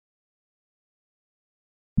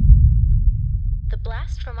The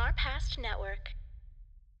Blast from Our Past Network.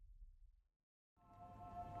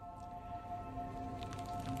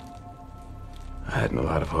 I hadn't a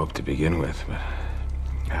lot of hope to begin with, but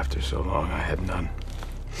after so long, I had none.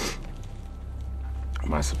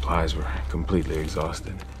 My supplies were completely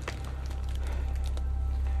exhausted.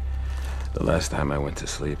 The last time I went to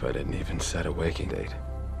sleep, I didn't even set a waking date.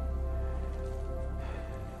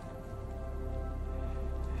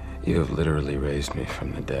 You have literally raised me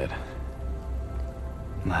from the dead.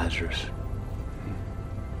 Lazarus.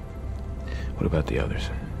 What about the others?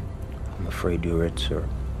 I'm afraid you're it, sir.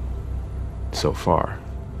 So far,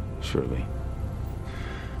 surely.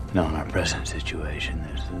 No, in our present situation,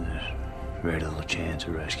 there's very little chance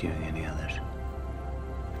of rescuing any others.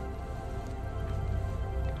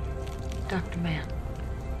 Dr. Mann.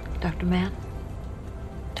 Dr. Mann,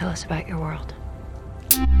 tell us about your world.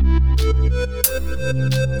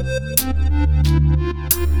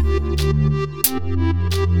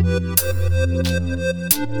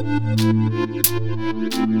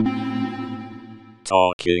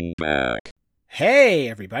 Talking Back. Hey,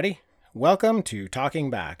 everybody. Welcome to Talking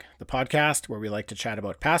Back, the podcast where we like to chat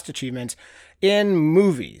about past achievements in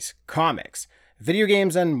movies, comics, video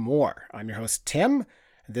games, and more. I'm your host, Tim.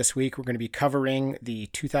 This week, we're going to be covering the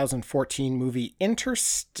 2014 movie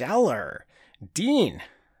Interstellar. Dean,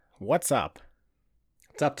 what's up?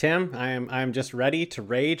 What's up, Tim? I'm just ready to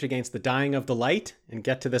rage against the dying of the light and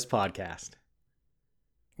get to this podcast.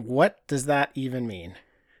 What does that even mean?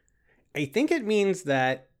 I think it means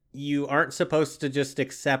that you aren't supposed to just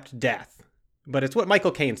accept death, but it's what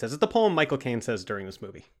Michael Caine says. It's the poem Michael Caine says during this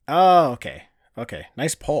movie. Oh, okay. Okay.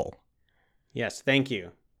 Nice poll. Yes, thank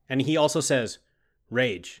you. And he also says,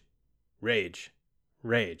 rage, rage,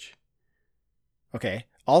 rage. Okay.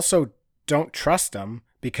 Also, don't trust him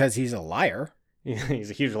because he's a liar. He's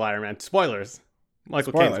a huge liar, man. Spoilers.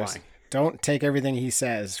 Michael Spoilers. Caine's lying. Don't take everything he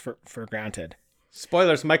says for granted.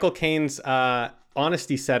 Spoilers. Michael Caine's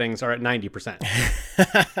honesty settings are at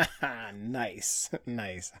 90%. Nice.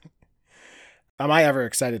 Am I ever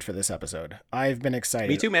excited for this episode? I've been excited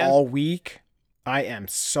Me too, man. all week. I am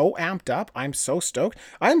so amped up. I'm so stoked.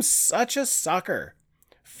 I'm such a sucker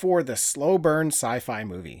for the slow burn sci-fi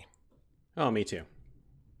movie. Oh, me too.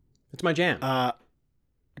 It's my jam.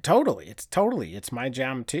 Totally. It's my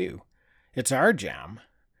jam too. It's our jam.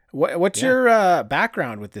 What's your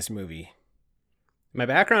background with this movie? My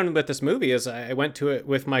background with this movie is I went to it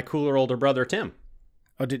with my cooler older brother, Tim.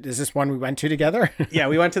 Oh, is this one we went to together? Yeah,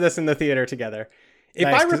 we went to this in the theater together. If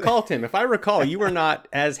Nice, I recall, Tim, you were not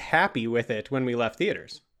as happy with it when we left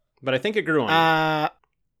theaters. But I think it grew on you.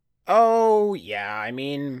 Oh, yeah. I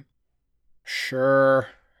mean, sure.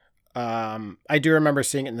 I do remember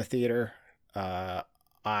seeing it in the theater.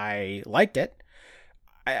 I liked it.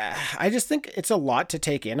 I just think it's a lot to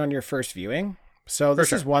take in on your first viewing. So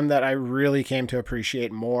this is one that I really came to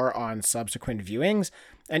appreciate more on subsequent viewings.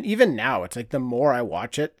 And even now, it's like the more I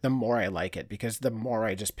watch it, the more I like it because the more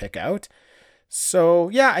I just pick out. So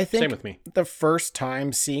yeah, I think Same with me. The first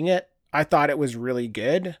time seeing it, I thought it was really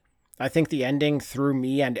good. I think the ending threw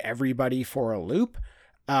me and everybody for a loop.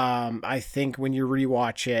 I think when you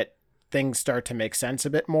rewatch it, things start to make sense a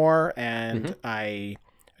bit more. And I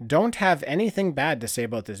don't have anything bad to say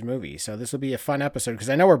about this movie. So this will be a fun episode because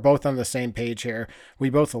I know we're both on the same page here. We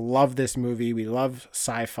both love this movie. We love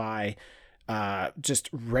sci-fi. Just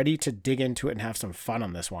ready to dig into it and have some fun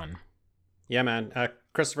on this one. Yeah, man.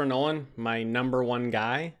 Christopher Nolan, my number one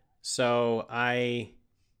guy. So I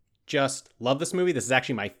just love this movie. This is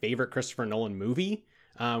actually my favorite Christopher Nolan movie.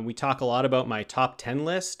 We talk a lot about my top 10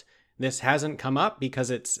 list. This hasn't come up because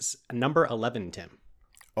it's number 11, Tim.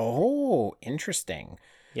 Oh, interesting.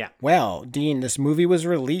 Yeah. Well, Dean, this movie was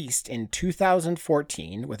released in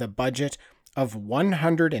 2014 with a budget of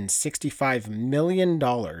 $165 million,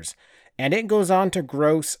 and it goes on to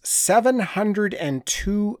gross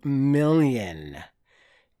 $702 million.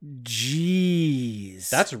 Jeez.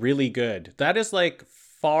 That's really good. That is like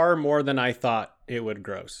far more than I thought it would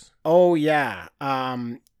gross. Oh, yeah.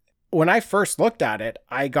 When I first looked at it,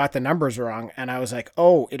 I got the numbers wrong, and I was like,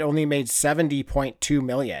 oh, it only made $70.2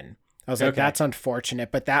 million. I was like, Okay. that's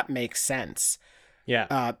unfortunate, but that makes sense.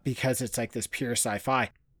 Yeah. Because it's like this pure sci-fi.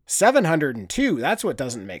 702, that's what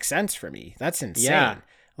doesn't make sense for me. That's insane. Yeah.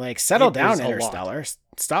 Like, settle It down, is a lot. Interstellar.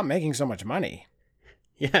 Stop making so much money.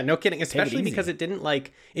 Yeah, no kidding. Especially because it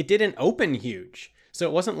didn't open huge. So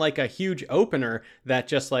it wasn't like a huge opener that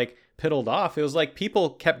just like piddled off. It was like people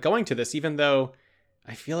kept going to this, even though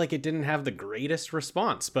I feel like it didn't have the greatest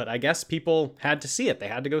response. But I guess people had to see it. They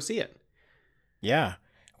had to go see it. Yeah.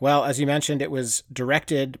 Well, as you mentioned, it was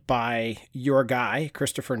directed by your guy,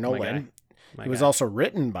 Christopher Nolan. My It was guy. also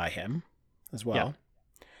written by him. as well.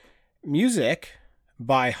 Music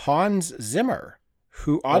by Hans Zimmer,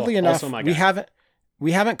 who oddly enough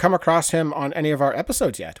we haven't come across him on any of our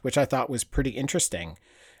episodes yet, which I thought was pretty interesting.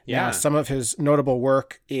 Yeah. Now, some of his notable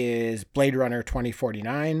work is Blade Runner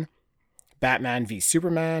 2049, Batman v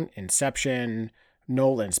Superman, Inception,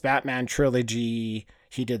 Nolan's Batman trilogy.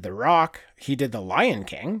 He did The Rock. He did The Lion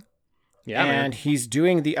King. Yeah, and he's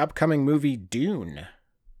doing the upcoming movie Dune.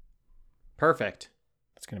 Perfect.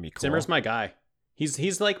 It's going to be cool. Zimmer's my guy.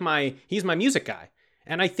 He's my music guy.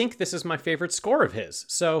 And I think this is my favorite score of his.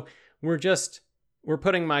 So we're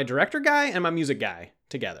putting my director guy and my music guy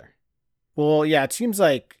together. Well, yeah, it seems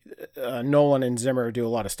like Nolan and Zimmer do a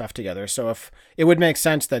lot of stuff together. So if it would make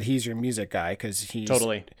sense that he's your music guy, because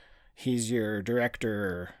he's your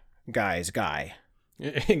director guy's guy.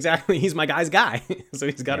 Exactly. He's my guy's guy. So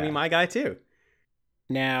he's got to be my guy too.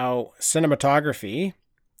 Now, cinematography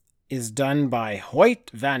is done by Hoyt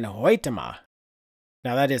van Hoytema.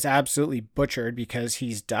 Now, that is absolutely butchered because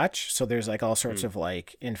he's Dutch. So there's like all sorts of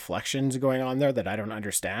like inflections going on there that I don't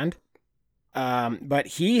understand. But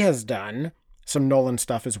he has done some Nolan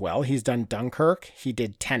stuff as well. He's done Dunkirk. He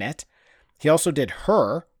did Tenet. He also did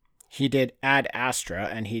Her. He did Ad Astra,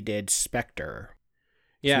 and he did Spectre.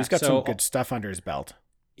 Yeah, so he's got some good stuff under his belt.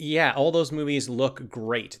 Yeah, all those movies look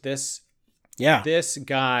great. This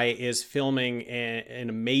guy is filming an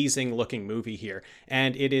amazing looking movie here.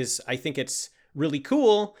 And I think it's really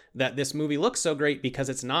cool that this movie looks so great because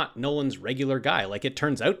it's not Nolan's regular guy. Like, it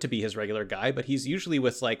turns out to be his regular guy, but he's usually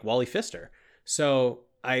with like Wally Pfister. So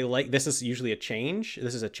this is usually a change.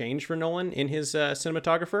 This is a change for Nolan in his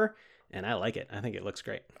cinematographer. And I like it. I think it looks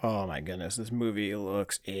great. Oh my goodness. This movie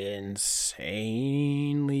looks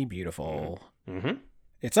insanely beautiful. Mm-hmm.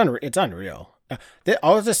 It's unreal.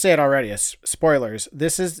 I'll just say it already as spoilers.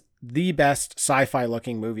 This is the best sci-fi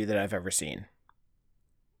looking movie that I've ever seen.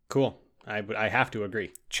 Cool. I have to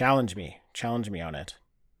agree. Challenge me on it.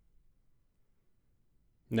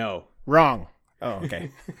 No. Wrong. Oh,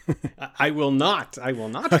 okay. I will not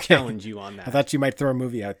challenge you on that. I thought you might throw a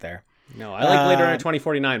movie out there. No, I like Blade Runner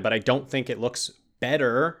 2049, but I don't think it looks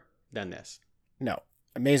better than this. No.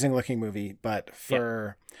 Amazing looking movie, but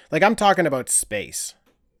I'm talking about space.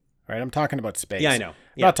 Right? I'm talking about space. Yeah, I know. I'm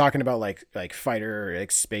not talking about like fighter,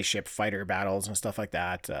 like spaceship fighter battles and stuff like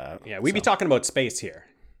that. We'd be talking about space here.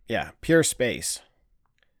 Yeah, pure space.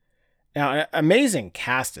 Now, amazing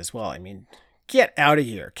cast as well. I mean, get out of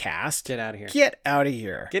here, cast. Get out of here. Get out of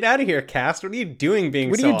here. Get out of here, cast. What are you doing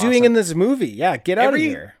What are you doing in this movie? Yeah, get out of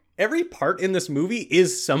here. Every part in this movie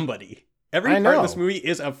is somebody. Every part in this movie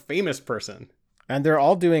is a famous person. And they're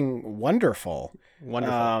all doing wonderful.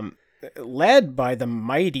 Wonderful. Led by the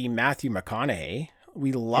mighty Matthew McConaughey.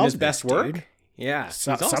 We love his best work. Dude. Yeah.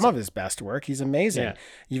 Some of his best work. He's amazing. Yeah.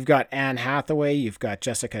 You've got Anne Hathaway. You've got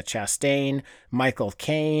Jessica Chastain, Michael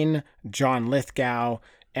Caine, John Lithgow,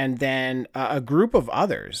 and then a group of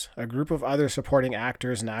other supporting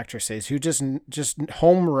actors and actresses who just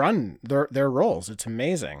home run their roles. It's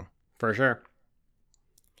amazing. For sure.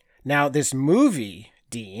 Now, this movie,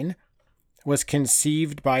 Dean, was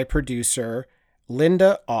conceived by producer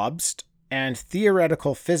Linda Obst and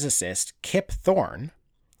theoretical physicist Kip Thorne,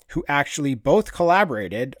 who actually both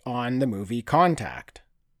collaborated on the movie Contact.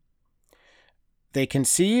 They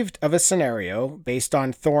conceived of a scenario based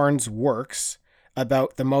on Thorne's works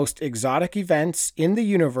about the most exotic events in the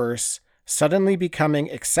universe suddenly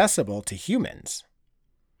becoming accessible to humans.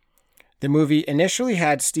 The movie initially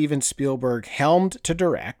had Steven Spielberg helmed to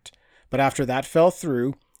direct, but after that fell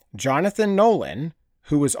through, Jonathan Nolan,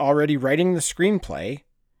 who was already writing the screenplay,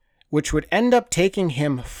 which would end up taking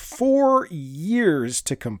him 4 years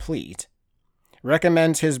to complete,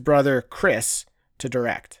 recommends his brother Chris to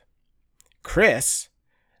direct. Chris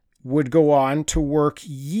would go on to work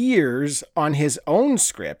years on his own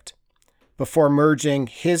script before merging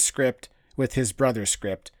his script with his brother's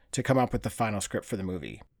script to come up with the final script for the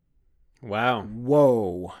movie. Wow.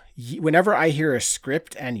 Whoa. Whenever I hear a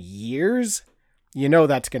script and years, you know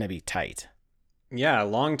that's going to be tight. Yeah, a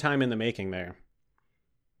long time in the making there.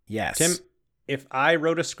 Yes. Tim, if I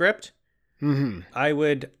wrote a script, I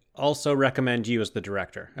would also recommend you as the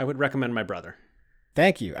director. I would recommend my brother.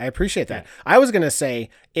 Thank you. I appreciate that. Yeah. I was going to say,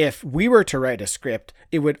 if we were to write a script,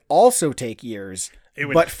 it would also take years,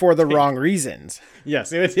 but for the wrong reasons.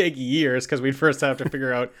 Yes, it would take years because we'd first have to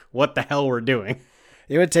figure out what the hell we're doing.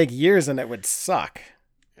 It would take years and it would suck.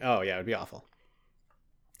 Oh, yeah, it would be awful.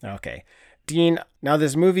 Okay. Dean, now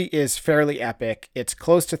this movie is fairly epic. It's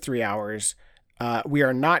close to 3 hours. We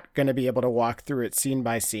are not going to be able to walk through it scene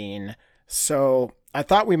by scene. So I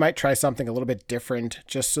thought we might try something a little bit different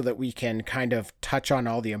just so that we can kind of touch on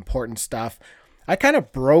all the important stuff. I kind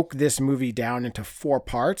of broke this movie down into 4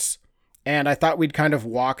 parts, and I thought we'd kind of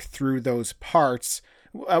walk through those parts.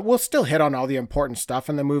 We'll still hit on all the important stuff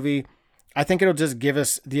in the movie. I think it'll just give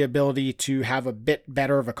us the ability to have a bit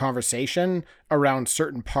better of a conversation around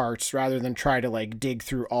certain parts rather than try to like dig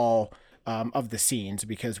through all of the scenes,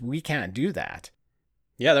 because we can't do that.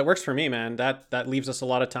 Yeah, that works for me, man. That leaves us a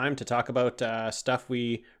lot of time to talk about stuff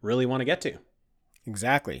we really want to get to.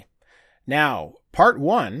 Exactly. Now, part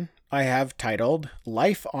 1, I have titled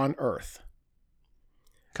Life on Earth.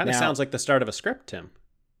 Kind of sounds like the start of a script, Tim.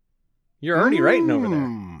 You're already writing over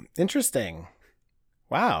there. Interesting.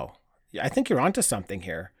 Wow. I think you're onto something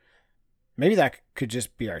here. Maybe that could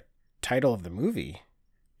just be our title of the movie.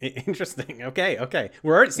 Interesting. Okay.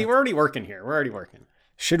 We're already working here. We're already working.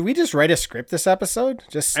 Should we just write a script this episode?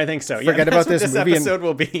 I think so. Forget about this movie. This episode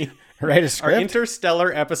will be. Write a script. Our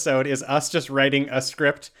interstellar episode is us just writing a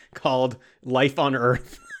script called Life on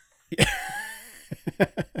Earth.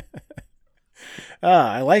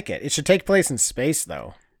 I like it. It should take place in space,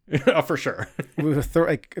 though. Oh, for sure.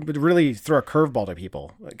 It would really throw a curveball to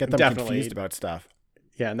people. Get them confused about stuff.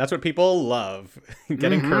 Yeah, and that's what people love.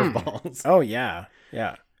 Getting curveballs. Oh, yeah.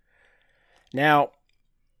 Yeah. Now,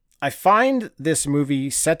 I find this movie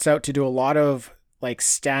sets out to do a lot of like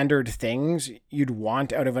standard things you'd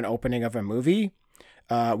want out of an opening of a movie.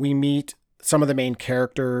 We meet some of the main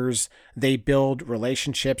characters. They build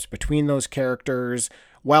relationships between those characters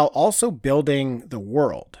while also building the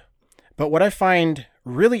world. But what I find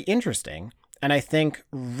really interesting, and I think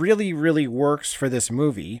really, really works for this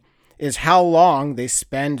movie, is how long they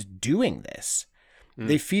spend doing this.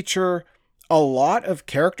 They feature a lot of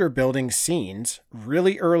character building scenes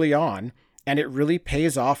really early on, and it really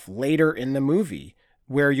pays off later in the movie,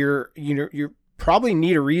 where you probably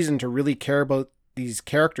need a reason to really care about these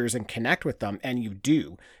characters and connect with them, and you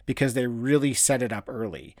do, because they really set it up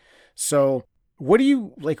early. So what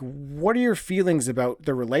are your feelings about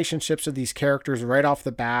the relationships of these characters right off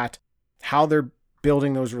the bat, how they're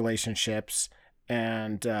building those relationships,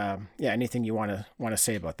 and anything you want to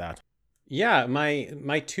say about that? Yeah,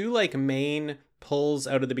 my 2 like main pulls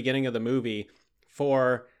out of the beginning of the movie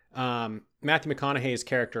for Matthew McConaughey's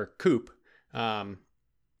character Coop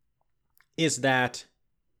is that,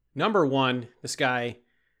 number 1, this guy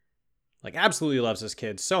like absolutely loves his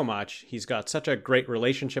kids so much. He's got such a great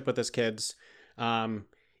relationship with his kids.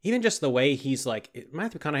 Even just the way he's like,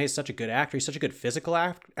 Matthew McConaughey is such a good actor. He's such a good physical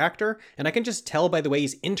actor. And I can just tell by the way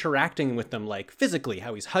he's interacting with them, like physically,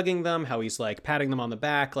 how he's hugging them, how he's like patting them on the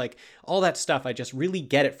back, like all that stuff. I just really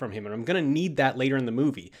get it from him. And I'm going to need that later in the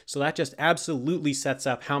movie. So that just absolutely sets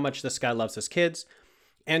up how much this guy loves his kids.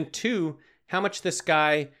 And 2, how much this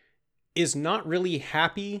guy is not really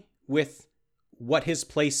happy with what his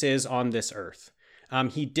place is on this earth.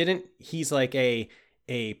 He's like a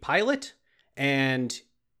pilot, and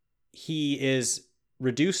he is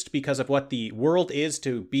reduced because of what the world is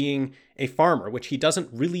to being a farmer, which he doesn't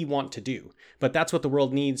really want to do. But that's what the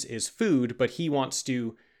world needs, is food. But he wants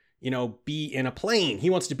to, be in a plane. He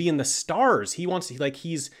wants to be in the stars. He wants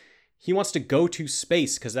to go to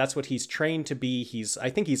space because that's what he's trained to be. I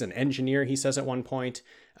think he's an engineer, he says at one point.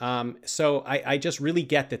 So I just really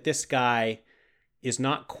get that this guy is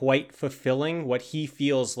not quite fulfilling what he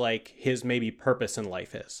feels like his maybe purpose in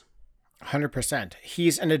life is. 100%.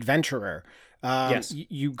 He's an adventurer. Yes.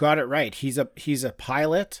 You got it right. He's a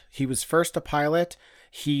pilot. He was first a pilot.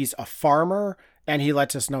 He's a farmer, and he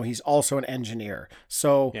lets us know he's also an engineer.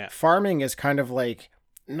 So farming is kind of like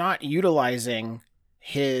not utilizing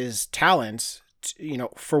his talents,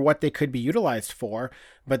 for what they could be utilized for,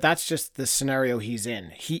 but that's just the scenario he's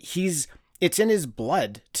in. It's in his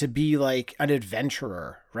blood to be like an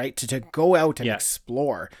adventurer, right? To go out and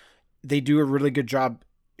explore. They do a really good job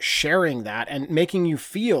sharing that and making you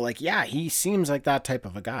feel like, yeah, he seems like that type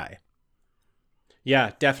of a guy.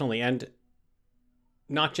 Yeah, definitely. And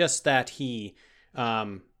not just that he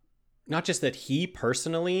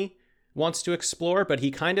personally wants to explore, but he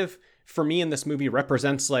kind of, for me in this movie,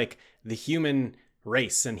 represents like the human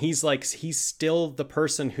race. And he's still the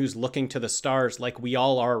person who's looking to the stars like we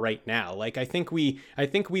all are right now. Like I think we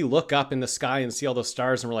look up in the sky and see all those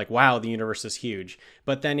stars and we're like, wow, the universe is huge.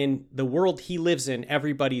 But then in the world he lives in,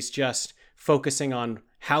 everybody's just focusing on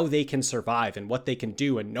how they can survive and what they can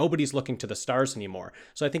do, and nobody's looking to the stars anymore.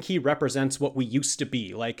 So I think he represents what we used to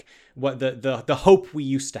be, like what the hope we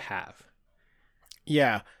used to have.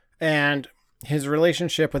 Yeah. And his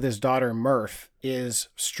relationship with his daughter Murph is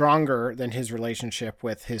stronger than his relationship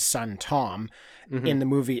with his son Tom in the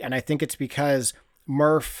movie. And I think it's because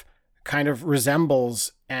Murph kind of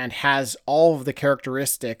resembles and has all of the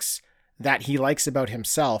characteristics that he likes about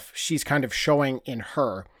himself. She's kind of showing in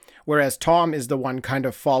her. Whereas Tom is the one kind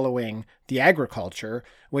of following the agriculture,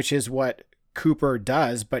 which is what Cooper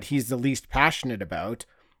does, but he's the least passionate about.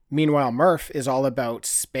 Meanwhile, Murph is all about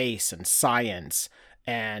space and science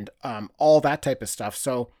and all that type of stuff.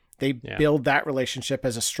 So they build that relationship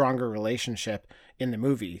as a stronger relationship in the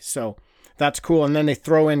movie. So that's cool. And then they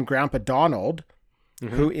throw in Grandpa Donald,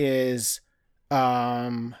 who is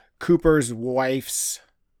Cooper's wife's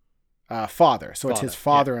father. So it's his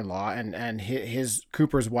father-in-law, and his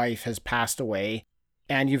Cooper's wife has passed away.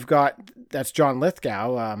 And you've got, that's John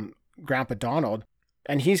Lithgow, Grandpa Donald,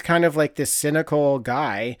 and he's kind of like this cynical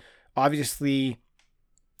guy. Obviously,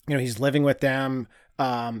 you know, he's living with them.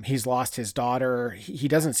 He's lost his daughter. He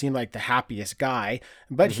doesn't seem like the happiest guy,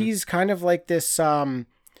 but he's kind of like this,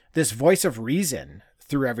 this voice of reason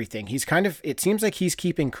through everything. He's kind of, it seems like he's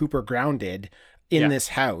keeping Cooper grounded in this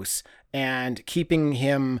house and keeping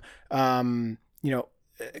him,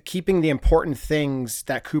 keeping the important things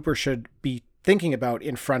that Cooper should be thinking about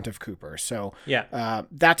in front of Cooper. So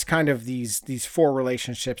that's kind of these four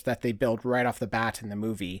relationships that they build right off the bat in the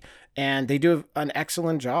movie, and they do an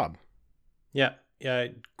excellent job. Yeah.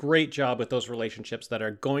 Great job with those relationships that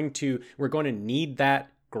are we're going to need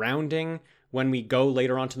that grounding when we go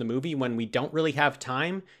later on to the movie, when we don't really have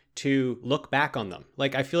time to look back on them.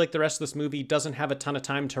 Like, I feel like the rest of this movie doesn't have a ton of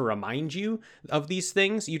time to remind you of these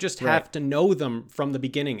things. You just have to know them from the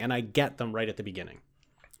beginning, and I get them right at the beginning.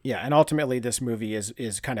 Yeah, and ultimately this movie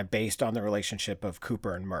is kind of based on the relationship of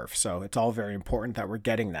Cooper and Murph. So it's all very important that we're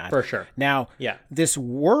getting that. For sure. Now, this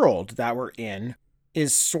world that we're in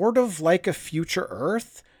is sort of like a future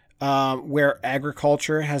Earth, where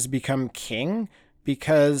agriculture has become king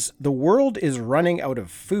because the world is running out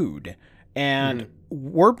of food. And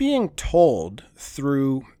we're being told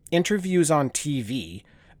through interviews on TV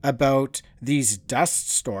about these dust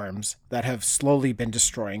storms that have slowly been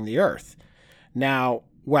destroying the Earth. Now,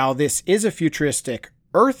 while this is a futuristic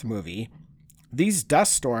Earth movie, these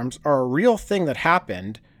dust storms are a real thing that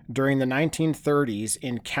happened during the 1930s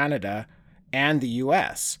in Canada and the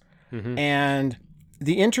US. And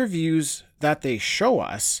the interviews that they show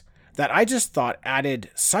us, that I just thought added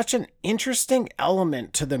such an interesting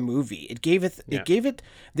element to the movie. It gave it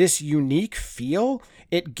this unique feel.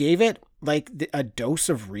 It gave it like a dose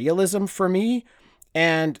of realism for me.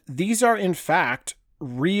 And these are in fact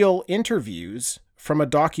real interviews from a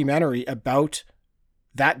documentary about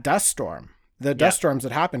that dust storm, the dust storms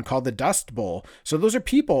that happened, called the Dust Bowl. So those are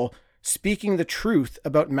people speaking the truth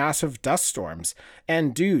about massive dust storms.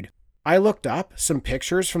 And dude, I looked up some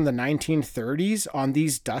pictures from the 1930s on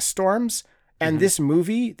these dust storms, and this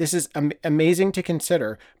movie, this is amazing to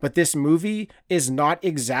consider, but this movie is not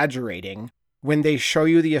exaggerating when they show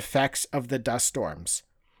you the effects of the dust storms.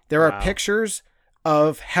 There are pictures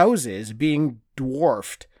of houses being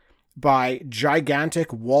dwarfed by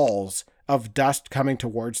gigantic walls of dust coming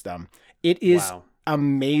towards them. It is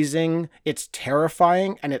amazing. It's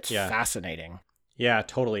terrifying, and it's fascinating. Yeah,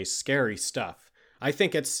 totally. Scary stuff. I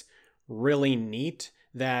think it's really neat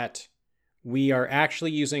that we are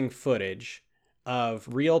actually using footage of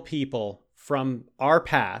real people from our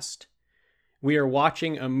past. We are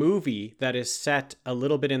watching a movie that is set a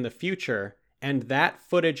little bit in the future, and that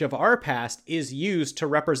footage of our past is used to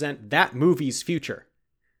represent that movie's future.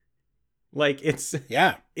 Like, it's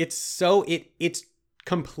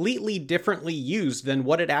completely differently used than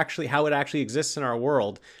how it actually exists in our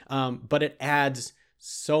world. But it adds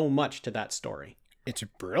so much to that story. It's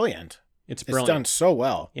brilliant. It's brilliant. It's done so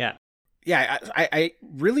well. Yeah. Yeah. I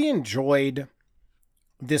really enjoyed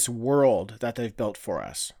this world that they've built for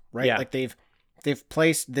us, right? Yeah. Like they've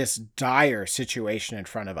placed this dire situation in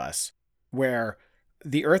front of us where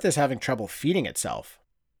the Earth is having trouble feeding itself.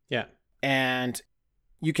 Yeah. And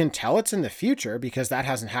you can tell it's in the future because that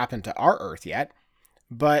hasn't happened to our Earth yet.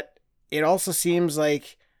 But it also seems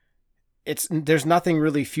like there's nothing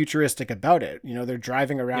really futuristic about it. You know, they're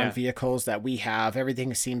driving around vehicles that we have.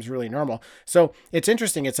 Everything seems really normal. So it's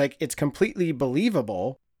interesting. It's like, it's completely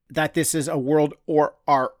believable that this is a world, or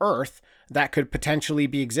our Earth, that could potentially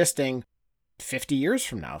be existing 50 years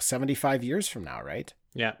from now, 75 years from now, right?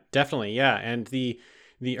 Yeah, definitely. Yeah. And the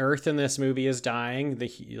Earth in this movie is dying.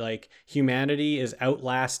 Humanity is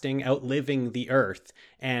outliving the Earth.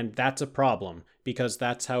 And that's a problem because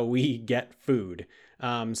that's how we get food.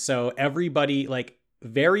 So everybody, like,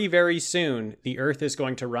 very, very soon, the Earth is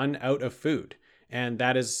going to run out of food. And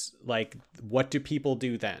that is like, what do people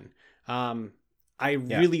do then? I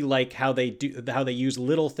really like how they use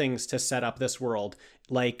little things to set up this world,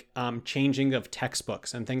 like changing of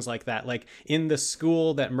textbooks and things like that. Like in the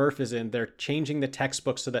school that Murph is in, they're changing the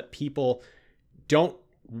textbooks so that people don't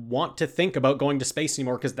want to think about going to space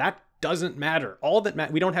anymore, because that doesn't matter. All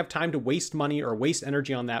that we don't have time to waste money or waste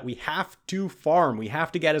energy on that. We have to farm. We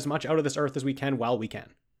have to get as much out of this earth as we can while we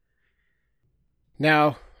can.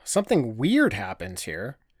 Now, something weird happens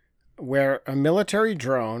here, where a military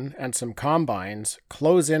drone and some combines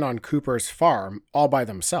close in on Cooper's farm all by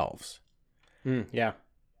themselves. Yeah.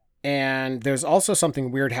 And there's also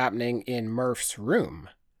something weird happening in Murph's room.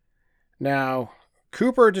 Now,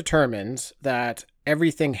 Cooper determines that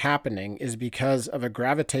everything happening is because of a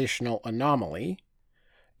gravitational anomaly,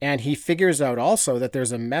 and he figures out also that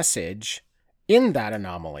there's a message in that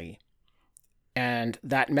anomaly. And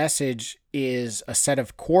that message is a set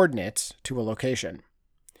of coordinates to a location.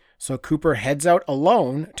 So Cooper heads out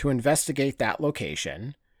alone to investigate that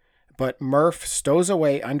location, but Murph stows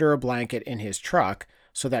away under a blanket in his truck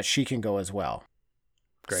so that she can go as well.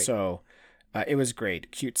 Great. So it was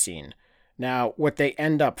great. Cute scene. Now, what they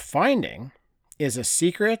end up finding is a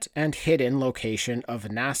secret and hidden location of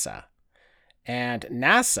NASA. And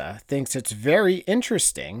NASA thinks it's very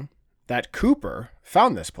interesting that Cooper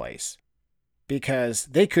found this place, because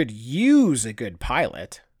they could use a good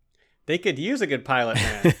pilot. They could use a good pilot,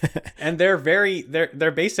 man. And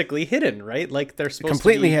they're basically hidden, right? Like they're supposed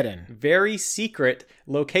completely to be hidden. Very secret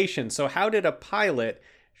location. So how did a pilot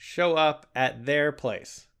show up at their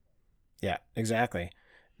place? Yeah, exactly.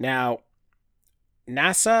 Now,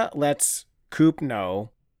 NASA lets Coop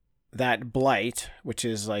know that blight, which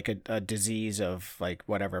is like a disease of like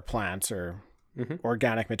whatever plants or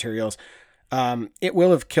organic materials, it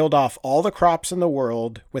will have killed off all the crops in the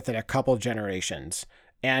world within a couple generations.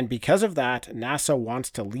 And because of that, NASA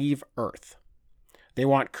wants to leave Earth. They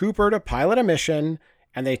want Cooper to pilot a mission,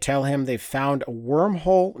 and they tell him they've found a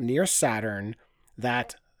wormhole near Saturn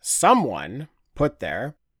that someone put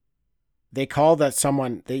there. They call that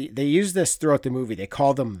someone, they use this throughout the movie. They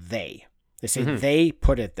call them they. They say they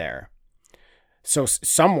put it there. So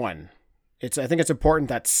someone, I think it's important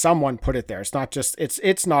that someone put it there. It's not just,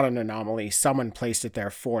 it's not an anomaly. Someone placed it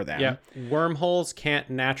there for them. Yeah. Wormholes can't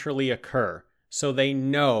naturally occur. So they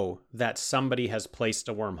know that somebody has placed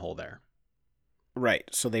a wormhole there. Right.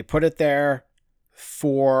 So they put it there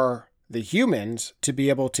for the humans to be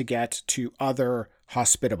able to get to other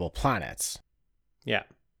hospitable planets. Yeah.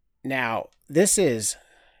 Now, this is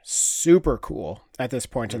super cool at this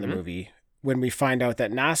point in the movie when we find out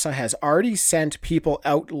that NASA has already sent people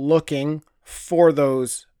out looking for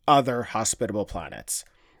those other hospitable planets.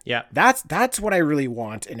 Yeah. That's what I really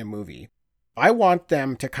want in a movie. I want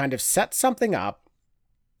them to kind of set something up,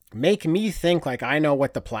 make me think like I know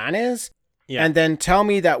what the plan is, and then tell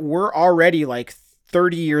me that we're already like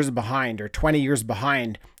 30 years behind or 20 years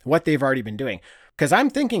behind what they've already been doing. Because I'm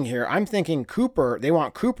thinking Cooper, they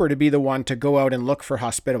want Cooper to be the one to go out and look for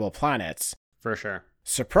hospitable planets. For sure.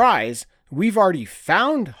 Surprise, we've already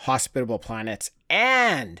found hospitable planets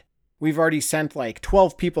and we've already sent like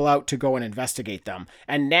 12 people out to go and investigate them.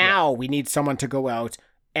 And now we need someone to go out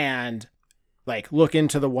and like look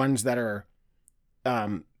into the ones that are,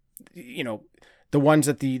 the ones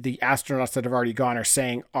that the astronauts that have already gone are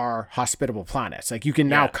saying are hospitable planets. Like you can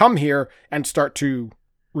now come here and start to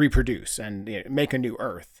reproduce and make a new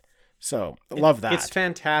Earth. So love that. It's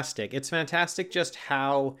fantastic. It's fantastic just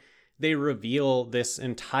how they reveal this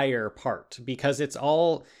entire part, because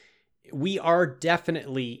we are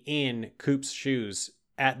definitely in Coop's shoes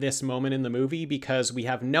at this moment in the movie, because we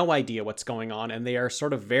have no idea what's going on, and they are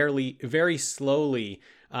sort of very, very slowly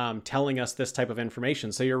telling us this type of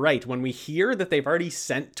information. So you're right. When we hear that they've already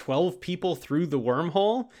sent 12 people through the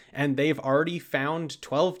wormhole and they've already found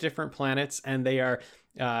 12 different planets and they are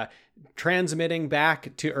transmitting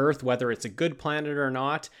back to Earth, whether it's a good planet or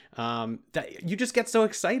not, that you just get so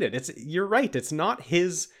excited. You're right. It's not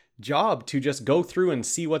his job to just go through and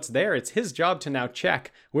see what's there. It's his job to now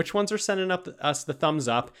check which ones are sending us the thumbs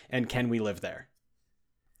up and can we live there.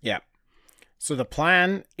 Yeah. So the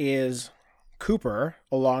plan is Cooper,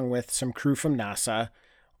 along with some crew from NASA,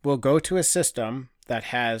 will go to a system that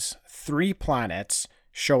has 3 planets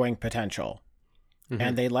showing potential.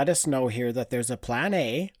 And they let us know here that there's a plan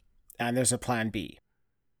A and there's a plan B.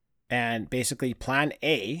 And basically plan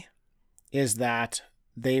A is that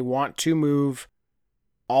they want to move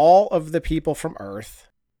all of the people from Earth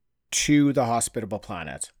to the hospitable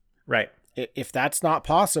planet. Right. If that's not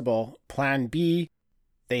possible, plan B,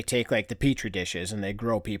 they take like the petri dishes and they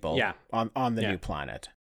grow people on the new planet.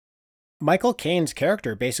 Michael Caine's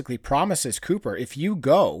character basically promises Cooper, if you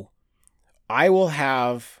go, I will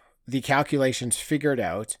have the calculations figured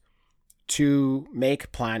out to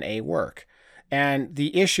make plan A work. And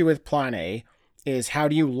the issue with plan A is, how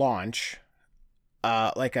do you launch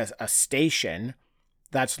like a station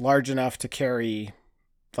that's large enough to carry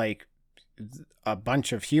like a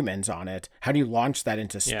bunch of humans on it, how do you launch that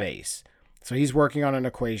into space? So he's working on an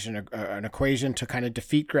equation to kind of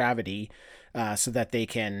defeat gravity so that they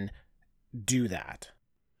can do that.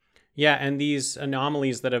 Yeah, and these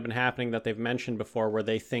anomalies that have been happening that they've mentioned before where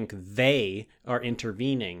they think they are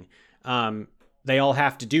intervening, they all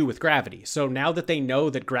have to do with gravity. So now that they know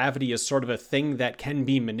that gravity is sort of a thing that can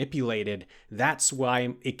be manipulated, that's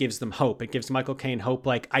why it gives them hope. It gives Michael Caine hope.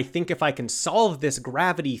 Like, I think if I can solve this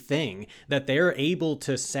gravity thing that they're able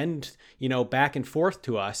to send, back and forth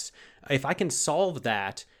to us, if I can solve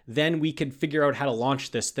that, then we could figure out how to launch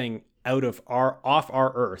this thing off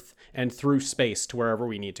our Earth and through space to wherever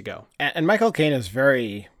we need to go. And Michael Caine is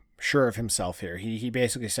very sure of himself here. He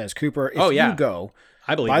basically says, Cooper, if you go,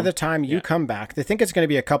 I believe by him. the time you come back, they think it's going to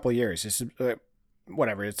be a couple years. It's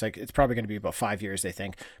whatever. It's probably going to be about 5 years, they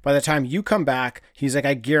think. By the time you come back, he's like,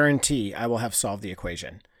 I guarantee I will have solved the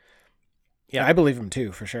equation. Yeah, I believe him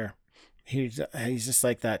too, for sure. He's just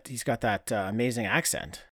like that. He's got that amazing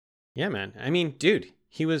accent. Yeah, man. I mean, dude,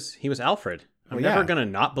 he was Alfred. I'm never going to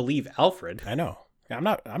not believe Alfred. I know. I'm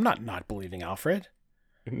not believing Alfred.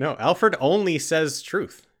 No, Alfred only says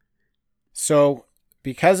truth. So,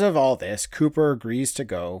 because of all this, Cooper agrees to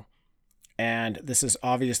go, and this is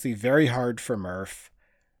obviously very hard for Murph,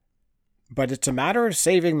 but it's a matter of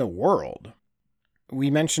saving the world. We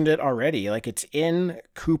mentioned it already, like it's in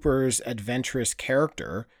Cooper's adventurous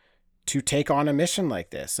character to take on a mission like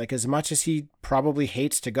this. Like, as much as he probably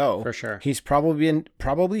hates to go, for sure, he's probably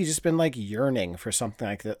just been like yearning for something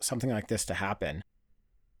like this to happen.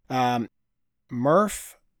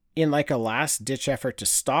 Murph, in like a last ditch effort to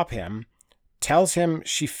stop him, tells him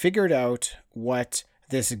she figured out what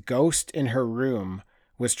this ghost in her room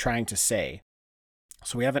was trying to say.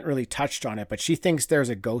 So we haven't really touched on it, but she thinks there's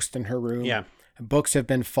a ghost in her room. Yeah. Books have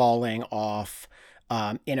been falling off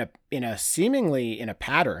in a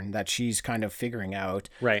pattern that she's kind of figuring out.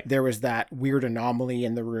 Right. There was that weird anomaly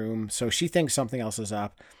in the room. So she thinks something else is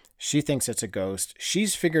up. She thinks it's a ghost.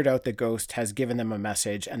 She's figured out the ghost has given them a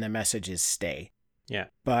message, and the message is stay. Yeah.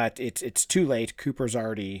 But it's too late. Cooper's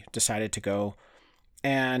already decided to go.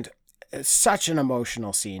 And it's such an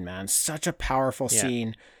emotional scene, man. Such a powerful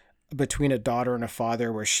scene between a daughter and a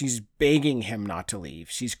father where she's begging him not to leave.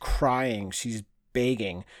 She's crying. She's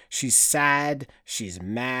begging. She's sad. She's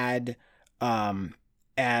mad.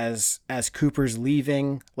 As Cooper's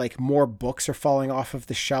leaving, like more books are falling off of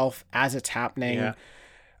the shelf as it's happening.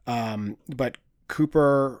 Yeah. But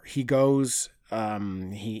Cooper, he goes...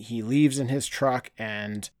 he leaves in his truck,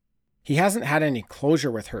 and he hasn't had any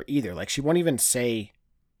closure with her either. Like, she won't even say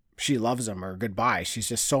she loves him or goodbye. She's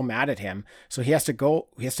just so mad at him. So he has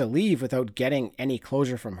to leave without getting any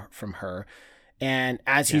closure from her. And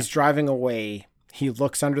as he's driving away, he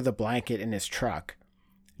looks under the blanket in his truck,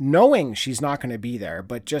 knowing she's not going to be there,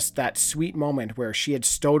 but just that sweet moment where she had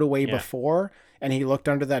stowed away before, and he looked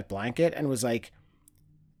under that blanket and was like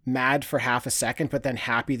mad for half a second, but then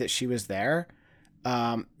happy that she was there.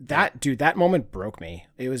 That moment broke me.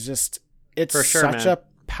 It was just, it's for sure, such a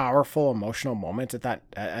powerful emotional moment at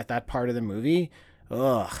that part of the movie.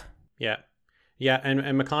 Ugh. Yeah. Yeah. And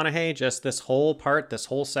McConaughey, just this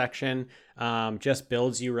whole section, just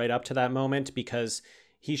builds you right up to that moment, because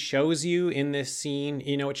he shows you in this scene,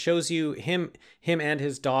 it shows you him and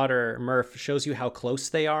his daughter, Murph, shows you how close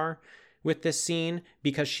they are with this scene,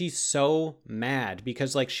 because she's so mad,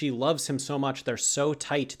 because like she loves him so much. They're so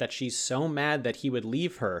tight that she's so mad that he would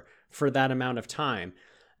leave her for that amount of time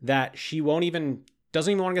that she doesn't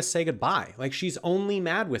even want to say goodbye. Like, she's only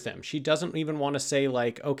mad with him. She doesn't even want to say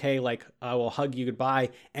like, okay, like I will hug you goodbye.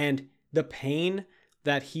 And the pain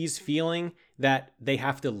that he's feeling that they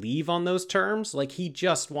have to leave on those terms, like he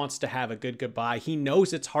just wants to have a good goodbye. He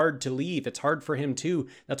knows it's hard to leave. It's hard for him too.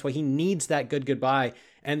 That's why he needs that good goodbye.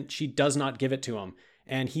 And she does not give it to him.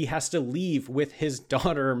 And he has to leave with his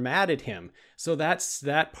daughter mad at him. So that's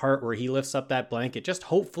that part where he lifts up that blanket, just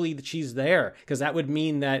hopefully that she's there, because that would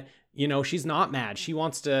mean that, she's not mad. She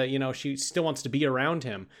wants to, she still wants to be around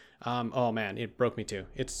him. Oh man, it broke me too.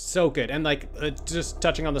 It's so good. And like, just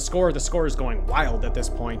touching on the score is going wild at this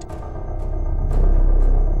point.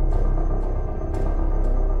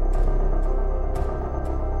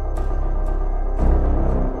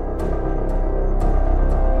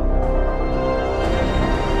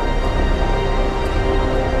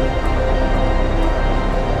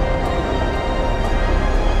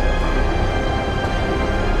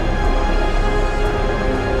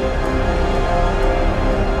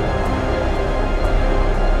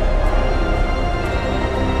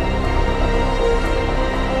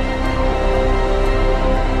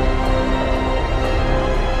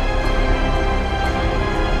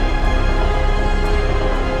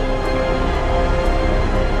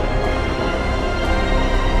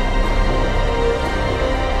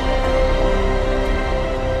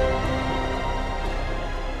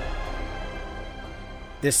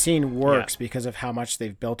 this scene works because of how much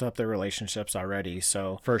they've built up their relationships already.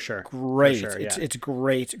 So for sure, great. For sure, yeah. It's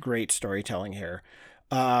great storytelling here.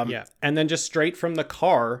 Yeah, and then just straight from the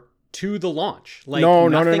car to the launch. Like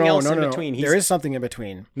nothing else in between. There is something in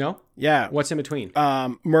between. No? Yeah. What's in between?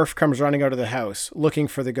 Murph comes running out of the house looking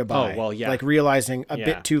for the goodbye. Oh, well, yeah. Like realizing a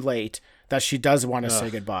bit too late that she does want to say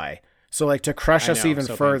goodbye. So like to crush us even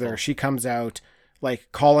further, painful. She comes out like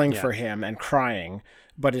calling for him and crying,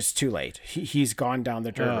 but it's too late. He's gone down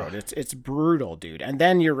the dirt road. It's brutal, dude. And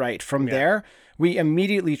then you're right. From there, we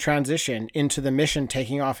immediately transition into the mission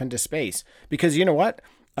taking off into space. Because you know what?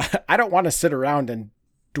 I don't want to sit around and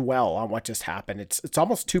dwell on what just happened. It's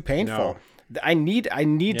almost too painful. No. I need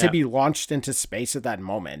to be launched into space at that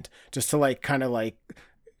moment just to like kind of like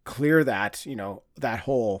clear that, you know, that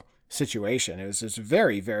whole situation. It was just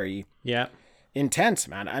very, very intense,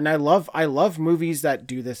 man. And I love movies that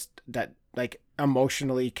do this, that like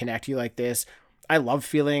emotionally connect you like this. I love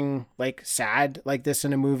feeling like sad like this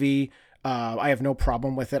in a movie. I have no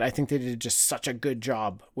problem with it. I think they did just such a good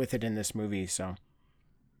job with it in this movie. So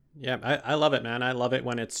yeah, I love it, man. I love it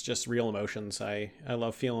when it's just real emotions. I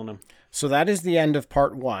love feeling them. So that is the end of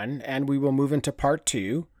part 1, and we will move into part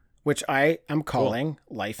 2, which I am calling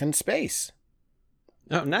Life in Space.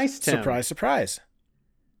 Oh, nice, Tim. Surprise, surprise.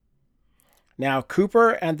 Now,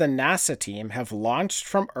 Cooper and the NASA team have launched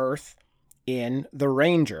from Earth in the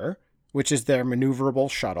Ranger, which is their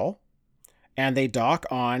maneuverable shuttle, and they dock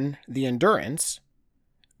on the Endurance,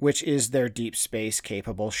 which is their deep space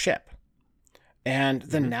capable ship. And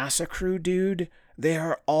the NASA crew, dude, they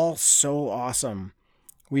are all so awesome.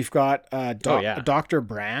 We've got Dr.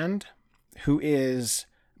 Brand, who is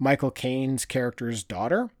Michael Caine's character's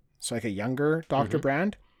daughter. So like a younger Dr.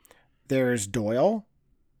 Brand. There's Doyle.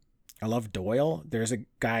 I love Doyle. There's a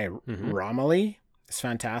guy, Romilly. It's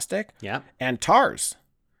fantastic. Yeah. And Tars.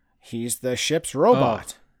 He's the ship's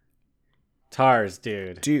robot. Tars,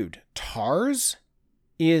 dude. Dude, Tars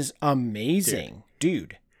is amazing.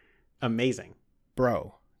 Dude. Amazing.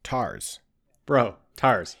 Bro, Tars.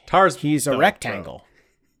 He's a rectangle.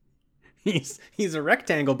 Bro. He's a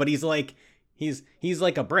rectangle, but he's like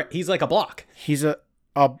a brick. He's like a block. He's a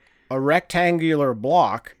rectangular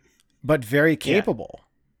block, but very capable.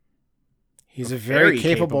 He's a very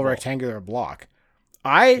capable rectangular block.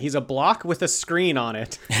 He's a block with a screen on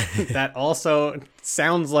it that also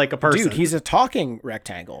sounds like a person. Dude, he's a talking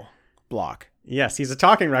rectangle block. Yes, he's a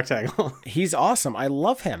talking rectangle. He's awesome. I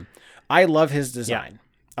love him. I love his design.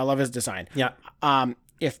 Yeah.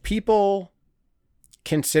 If people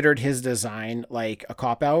considered his design like a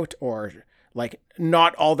cop-out or like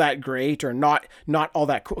not all that great or not all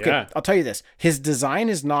that cool. Okay, I'll tell you this. His design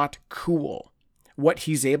is not cool. What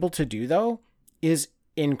he's able to do, though, is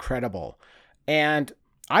incredible. And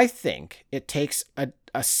I think it takes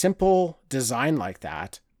a simple design like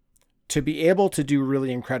that to be able to do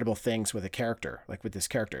really incredible things with a character, like with this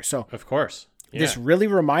character. So, of course. Yeah. This really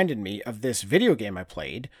reminded me of this video game I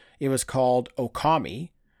played. It was called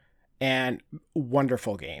Okami, and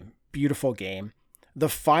wonderful game, beautiful game. The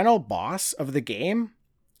final boss of the game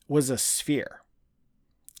was a sphere.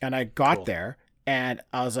 And I got there and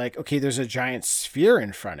I was like, okay, there's a giant sphere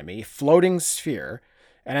in front of me, floating sphere.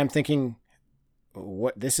 And I'm thinking,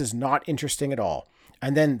 what? This is not interesting at all.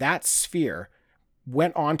 And then that sphere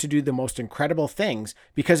went on to do the most incredible things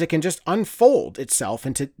because it can just unfold itself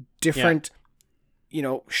into different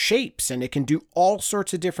shapes, and it can do all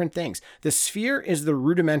sorts of different things. The sphere is the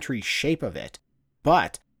rudimentary shape of it,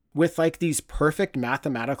 but with like these perfect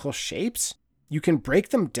mathematical shapes, you can break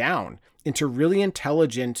them down into really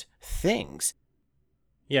intelligent things.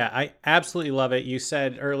 Yeah, I absolutely love it. You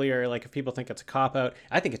said earlier, like, if people think it's a cop-out,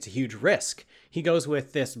 I think it's a huge risk. He goes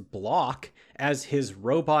with this block as his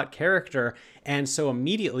robot character, and so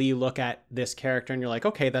immediately you look at this character and you're like,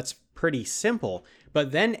 okay, that's pretty simple.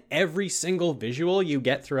 But then every single visual you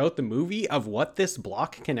get throughout the movie of what this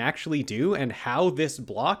block can actually do and how this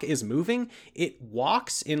block is moving, it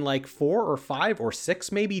walks in like 4 or 5 or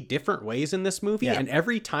 6 maybe different ways in this movie. Yeah. And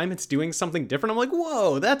every time it's doing something different, I'm like,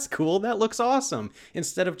 whoa, that's cool. That looks awesome.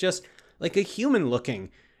 Instead of just like a human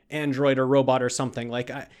looking android or robot or something, like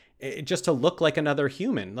just to look like another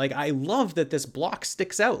human. Like, I love that this block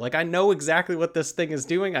sticks out. Like, I know exactly what this thing is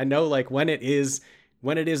doing. I know like when it is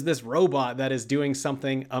this robot that is doing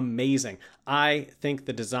something amazing. I think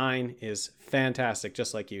the design is fantastic,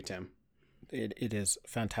 just like you, Tim. It is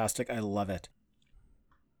fantastic. I love it.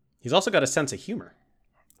 He's also got a sense of humor.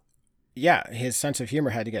 Yeah, his sense of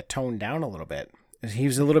humor had to get toned down a little bit. He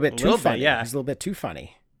was a little bit too funny. Yeah. He's a little bit too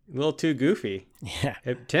funny. A little too goofy. Yeah.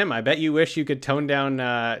 Tim, I bet you wish you could tone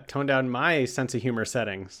down my sense of humor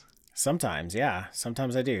settings. Sometimes, yeah.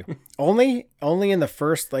 Sometimes I do. Only in the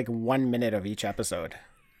first 1 minute of each episode.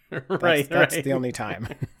 That's the only time.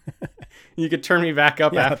 You could turn me back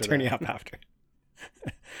up after. I'll turn you up after.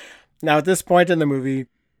 Now, at this point in the movie,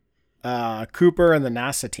 Cooper and the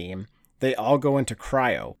NASA team, they all go into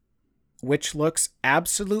cryo, which looks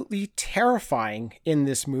absolutely terrifying in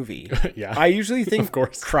this movie. Yeah. I usually think Of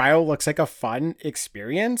course. cryo looks like a fun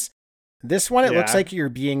experience. This one, it looks like you're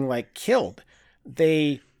being killed.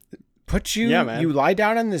 They put you, you lie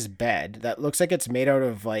down on this bed that looks like it's made out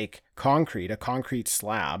of concrete, a concrete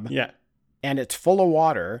slab. Yeah. And it's full of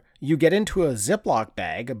water. You get into a Ziploc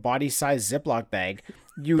bag, a body-sized Ziploc bag.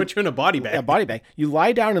 You put you in a body bag. A body bag. You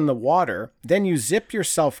lie down in the water, then you zip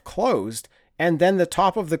yourself closed, and then the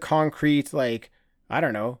top of the concrete,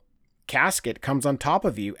 casket comes on top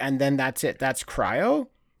of you, and then that's it. That's cryo?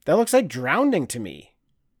 That looks like drowning to me.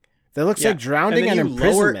 That looks like drowning and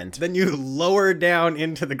imprisonment. Then you lower down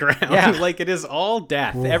into the ground. Yeah. It is all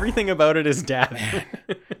death. Ooh. Everything about it is death.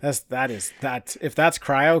 that. If that's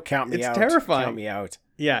cryo, count me out. It's terrifying. Count me out.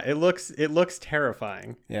 Yeah, it looks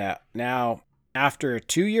terrifying. Yeah. Now, after a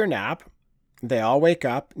 2-year nap, they all wake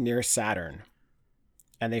up near Saturn.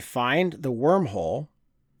 And they find the wormhole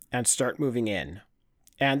and start moving in.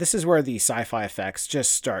 And this is where the sci-fi effects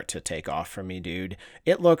just start to take off for me, dude.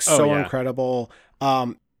 It looks so incredible.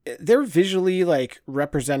 They're visually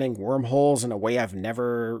representing wormholes in a way I've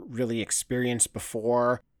never really experienced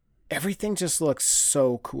before. Everything just looks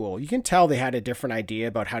so cool. You can tell they had a different idea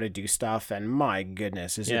about how to do stuff, and my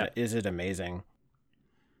goodness, is it amazing.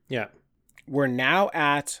 Yeah. We're now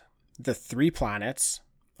at the 3 planets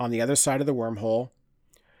on the other side of the wormhole.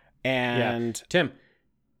 And Tim,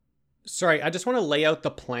 sorry, I just want to lay out the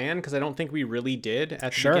plan because I don't think we really did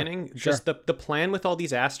at the beginning. Just the plan with all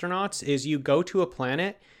these astronauts is you go to a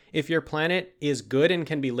planet. If your planet is good and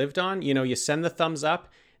can be lived on, you send the thumbs up.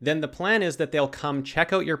 Then the plan is that they'll come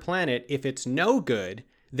check out your planet. If it's no good,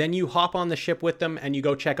 then you hop on the ship with them and you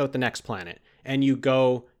go check out the next planet. And you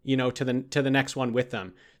go, to the next one with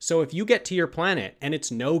them. So if you get to your planet and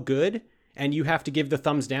it's no good and you have to give the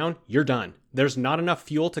thumbs down, you're done. There's not enough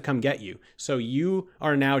fuel to come get you. So you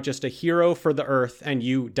are now just a hero for the Earth and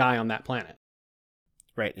you die on that planet.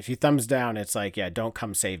 Right. If you thumbs down, it's don't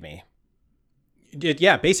come save me.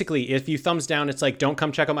 Basically, if you thumbs down, it's don't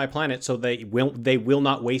come check out my planet. So they will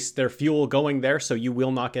not waste their fuel going there. So you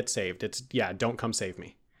will not get saved. It's don't come save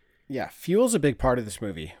me. Yeah, fuel's a big part of this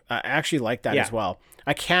movie. I actually like that as well.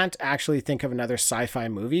 I can't actually think of another sci-fi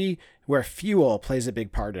movie where fuel plays a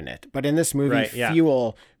big part in it. But in this movie,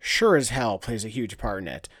 fuel sure as hell plays a huge part in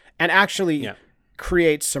it. And actually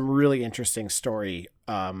creates some really interesting story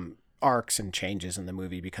arcs and changes in the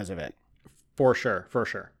movie because of it. For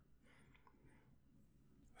sure.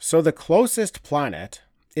 So the closest planet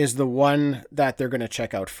is the one that they're going to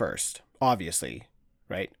check out first, obviously.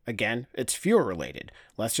 Right? Again, it's fuel related.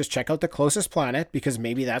 Let's just check out the closest planet because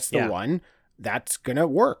maybe that's the one that's going to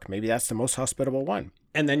work. Maybe that's the most hospitable one.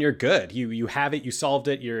 And then you're good. You have it, you solved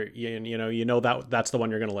it. You know that's the one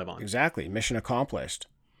you're going to live on. Exactly. Mission accomplished.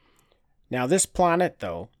 Now this planet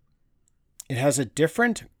though, it has a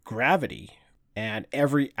different gravity, and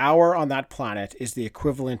every hour on that planet is the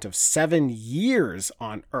equivalent of 7 years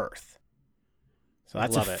on Earth. So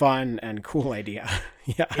that's fun and cool idea.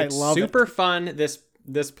 I love it. Super fun.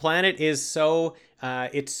 This planet is so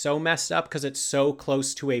it's so messed up because it's so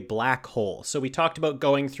close to a black hole. So we talked about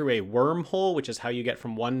going through a wormhole, which is how you get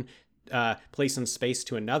from one place in space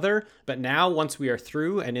to another. But now once we are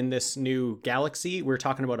through and in this new galaxy, we're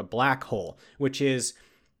talking about a black hole, which is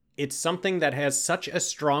it's something that has such a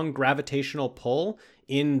strong gravitational pull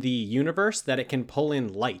in the universe that it can pull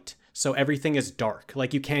in light. So everything is dark.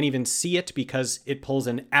 You can't even see it because it pulls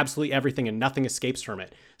in absolutely everything and nothing escapes from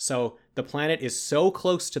it. So the planet is so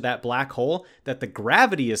close to that black hole that the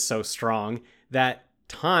gravity is so strong that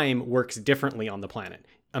time works differently on the planet.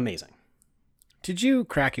 Amazing. Did you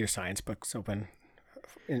crack your science books open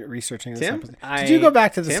in researching this episode? Did you go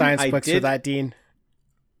back to the science books for that, Dean?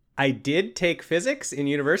 I did take physics in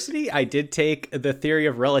university. I did take the theory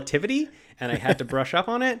of relativity, and I had to brush up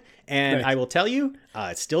on it. And right. I will tell you,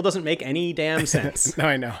 it still doesn't make any damn sense. No,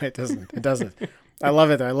 I know it doesn't. It doesn't. I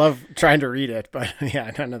love it. I love trying to read it, but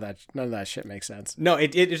yeah, none of that shit makes sense. No,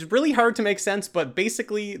 it is really hard to make sense. But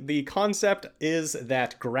basically, the concept is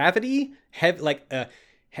that gravity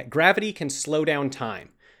can slow down time.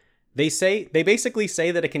 They basically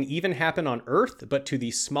say that it can even happen on Earth, but to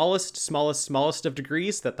the smallest of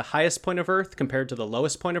degrees, that the highest point of Earth compared to the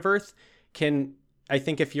lowest point of Earth can, I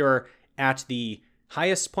think if you're at the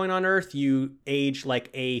highest point on Earth, you age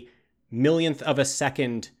a millionth of a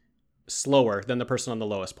second slower than the person on the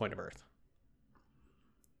lowest point of Earth.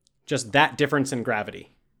 just that difference in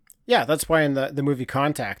gravity. Yeah, that's why in the movie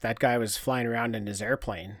Contact, that guy was flying around in his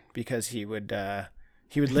airplane because he would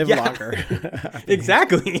live longer.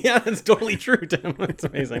 Exactly. Yeah, that's totally true, Tim. That's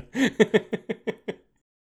amazing.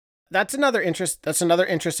 That's another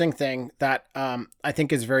interesting thing that I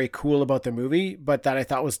think is very cool about the movie, but that I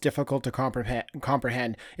thought was difficult to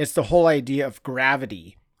comprehend. It's the whole idea of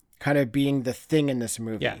gravity kind of being the thing in this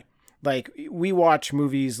movie. Yeah. Like, we watch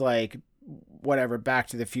movies like, whatever, Back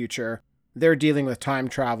to the Future. They're dealing with time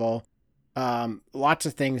travel. Lots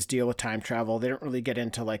of things deal with time travel. They don't really get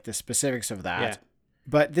into like the specifics of that. Yeah.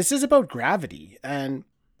 But this is about gravity. And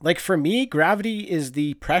like, for me, gravity is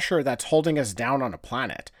the pressure that's holding us down on a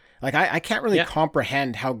planet. Like, I can't really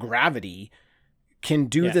comprehend how gravity can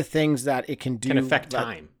do the things that it can do. Can affect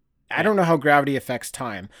time. I don't know how gravity affects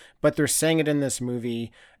time, but they're saying it in this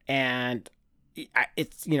movie, and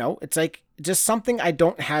it's, you know, it's like just something I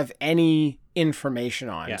don't have any information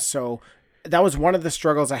on. Yeah. So that was one of the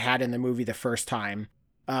struggles I had in the movie the first time,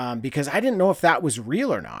 because I didn't know if that was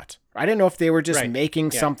real or not. I didn't know if they were just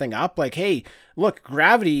making something up, like, hey, look,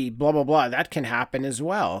 gravity, blah, blah, blah, that can happen as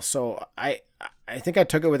well. So I think I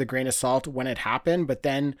took it with a grain of salt when it happened, but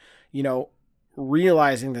then, you know,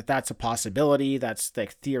 realizing that that's a possibility, that's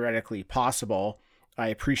like theoretically possible, I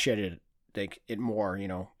appreciated it more, you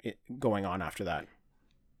know, going on after that.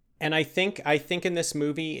 And I think in this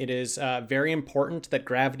movie, it is very important that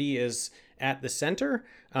gravity is at the center,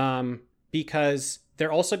 because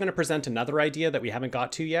they're also going to present another idea that we haven't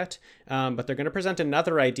got to yet, but they're going to present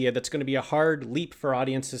another idea that's going to be a hard leap for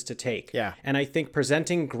audiences to take. Yeah. And I think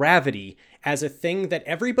presenting gravity as a thing that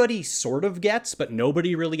everybody sort of gets, but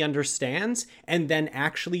nobody really understands, and then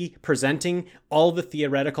actually presenting all the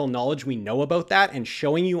theoretical knowledge we know about that and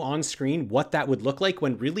showing you on screen what that would look like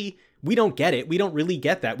when really we don't get it. We don't really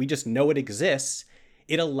get that. We just know it exists.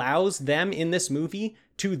 It allows them in this movie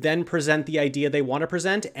to then present the idea they want to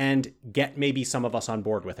present and get maybe some of us on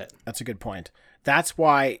board with it. That's a good point. That's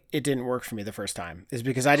why it didn't work for me the first time, is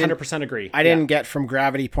because I didn't 100% agree. I didn't get from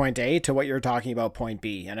gravity point A to what you're talking about point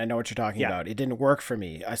B, and I know what you're talking about. It didn't work for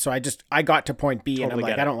me. So I got to point B and I'm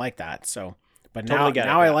like, I don't like that. So, but now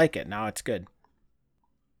I like it. Now it's good.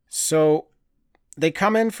 So they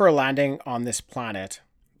come in for a landing on this planet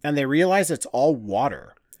and they realize it's all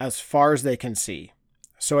water as far as they can see.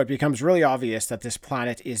 So it becomes really obvious that this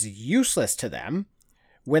planet is useless to them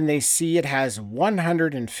when they see it has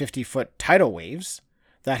 150-foot tidal waves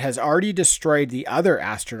that has already destroyed the other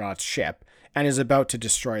astronaut's ship and is about to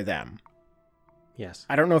destroy them. Yes.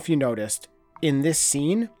 I don't know if you noticed, in this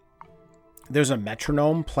scene, there's a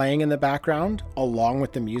metronome playing in the background along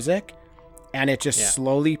with the music, and it just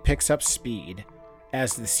slowly picks up speed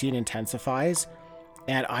as the scene intensifies.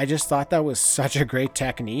 And I just thought that was such a great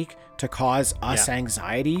technique to cause us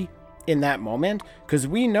anxiety in that moment, because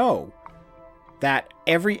we know that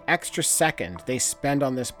every extra second they spend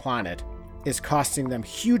on this planet is costing them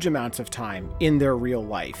huge amounts of time in their real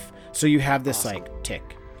life. So you have this like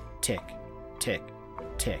tick, tick, tick,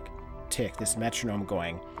 tick, tick, this metronome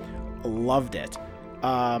going. Loved it.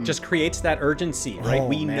 Just creates that urgency, right?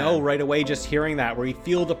 We know right away just hearing that, where we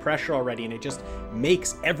feel the pressure already, and it just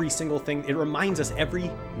makes every single thing, it reminds us every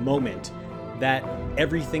moment that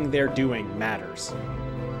everything they're doing matters.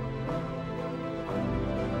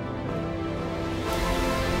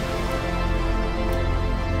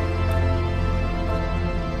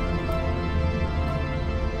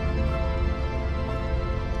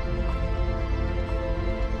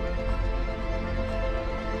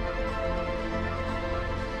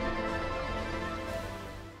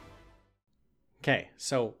 Okay,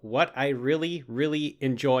 so what I really, really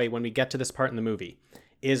enjoy when we get to this part in the movie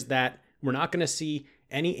is that we're not going to see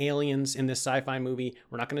any aliens in this sci-fi movie.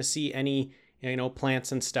 We're not going to see any,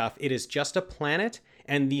 plants and stuff. It is just a planet,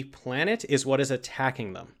 and the planet is what is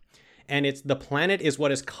attacking them. And the planet is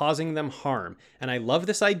what is causing them harm. And I love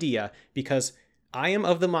this idea because I am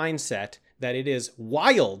of the mindset that it is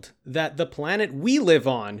wild that the planet we live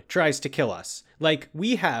on tries to kill us. Like,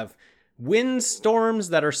 we have windstorms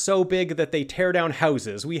that are so big that they tear down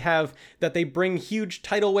houses. We have that they bring huge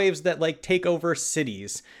tidal waves that take over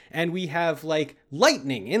cities. And we have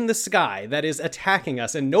lightning in the sky that is attacking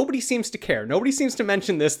us, and nobody seems to care. Nobody seems to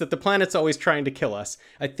mention this, that the planet's always trying to kill us.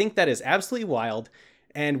 I think that is absolutely wild.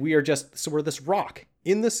 And we're this rock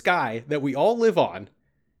in the sky that we all live on,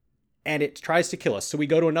 and it tries to kill us. So we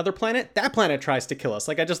go to another planet, that planet tries to kill us.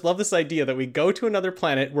 I just love this idea that we go to another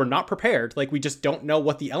planet, we're not prepared, we just don't know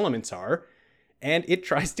what the elements are, and it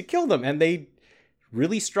tries to kill them, and they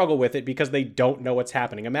really struggle with it because they don't know what's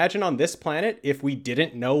happening. Imagine on this planet, if we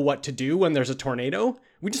didn't know what to do when there's a tornado,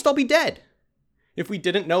 we'd just all be dead. If we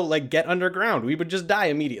didn't know, like, get underground, we would just die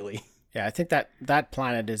immediately. Yeah, I think that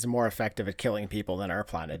planet is more effective at killing people than our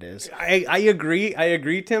planet is. I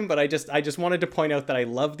agree, Tim, but I just wanted to point out that I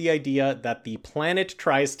love the idea that the planet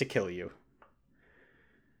tries to kill you.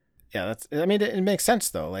 Yeah, it makes sense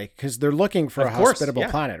though, like, because they're looking for a hospitable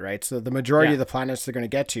planet, right? So the majority of the planets they're going to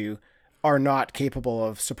get to are not capable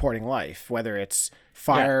of supporting life, whether it's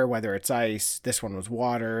fire, whether it's ice. This one was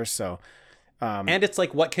water, so... and it's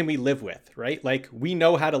like, what can we live with, right? Like, we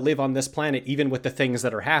know how to live on this planet, even with the things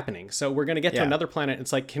that are happening. So we're going to get to another planet.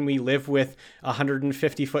 It's like, can we live with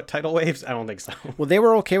 150-foot tidal waves? I don't think so. Well, they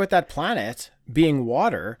were okay with that planet being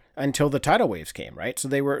water until the tidal waves came, right? So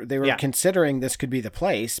they were considering this could be the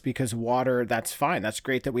place because water, that's fine. That's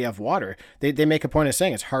great that we have water. They make a point of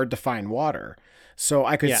saying it's hard to find water. So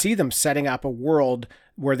I could see them setting up a world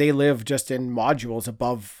where they live just in modules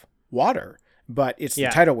above water. But it's the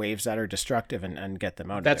tidal waves that are destructive and get them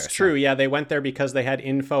out of there. That's true. Yeah, they went there because they had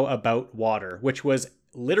info about water, which was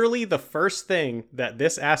literally the first thing that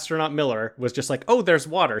this astronaut Miller was just like, oh, there's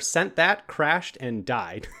water. Sent that, crashed, and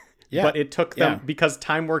died. Yeah. But it took them, because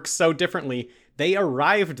time works so differently, they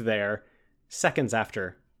arrived there seconds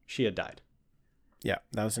after she had died. Yeah,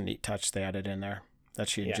 that was a neat touch they added in there, that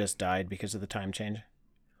she had just died because of the time change.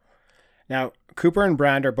 Now, Cooper and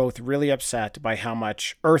Brand are both really upset by how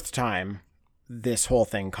much Earth time this whole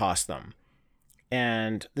thing cost them.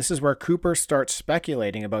 And this is where Cooper starts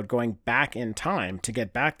speculating about going back in time to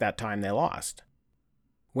get back that time they lost.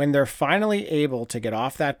 When they're finally able to get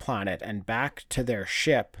off that planet and back to their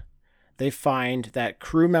ship, they find that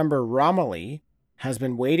crew member Romilly has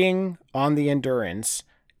been waiting on the Endurance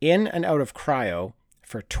in and out of cryo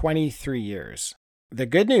for 23 years. The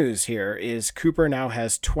good news here is Cooper now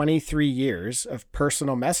has 23 years of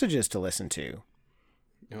personal messages to listen to.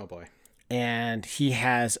 Oh boy. And he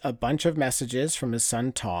has a bunch of messages from his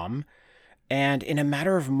son, Tom. And in a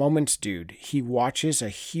matter of moments, dude, he watches a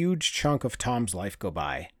huge chunk of Tom's life go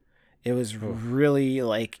by. It was really,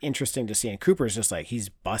 like, interesting to see. And Cooper's just like, he's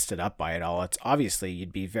busted up by it all. It's obviously,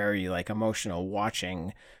 you'd be very, like, emotional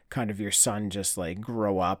watching kind of your son just, like,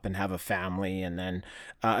 grow up and have a family. And then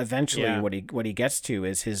eventually what he gets to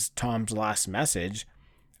is Tom's last message,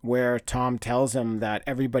 where Tom tells him that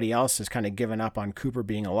everybody else has kind of given up on Cooper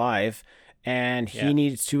being alive, and he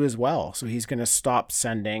needs to as well. So he's going to stop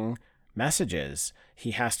sending messages. He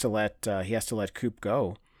has to let Coop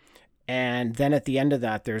go. And then at the end of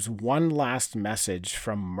that, there's one last message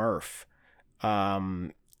from Murph.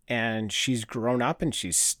 And she's grown up and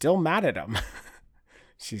she's still mad at him.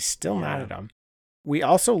 She's still mad at him. We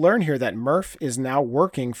also learn here that Murph is now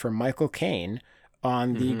working for Michael Caine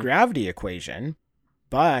on the gravity equation,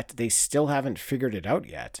 but they still haven't figured it out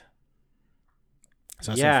yet.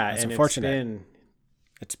 So it's unfortunate.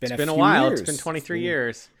 It's been a while. Years. It's been 23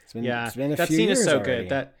 years. It's been that scene is so already.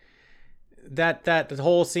 Good. That the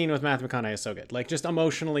whole scene with Matthew McConaughey is so good. Like, just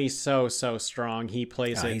emotionally so strong. He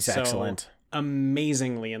plays it so excellent.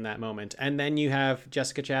 Amazingly in that moment. And then you have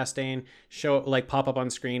Jessica Chastain pop up on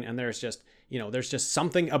screen, and there's just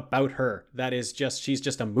something about her that is just, she's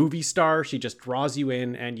just a movie star. She just draws you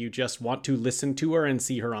in, and you just want to listen to her and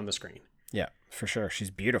see her on the screen. Yeah, for sure. She's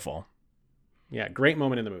beautiful. Yeah, great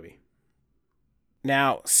moment in the movie.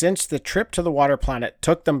 Now, since the trip to the water planet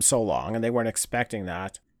took them so long, and they weren't expecting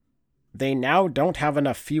that, they now don't have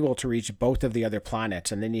enough fuel to reach both of the other planets,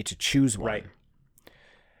 and they need to choose one. Right.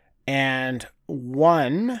 And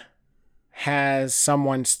one has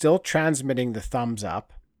someone still transmitting the thumbs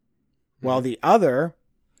up, while the other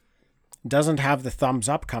doesn't have the thumbs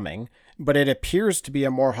up coming, but it appears to be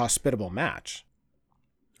a more hospitable match.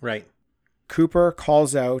 Right. Cooper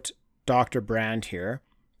calls out Dr. Brand here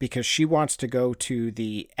because she wants to go to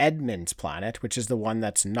the Edmonds planet, which is the one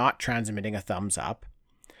that's not transmitting a thumbs up,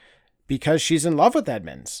 because she's in love with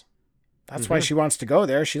Edmonds. That's why she wants to go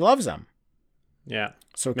there. She loves him. Yeah.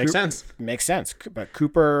 So makes sense. Makes sense. But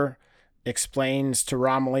Cooper explains to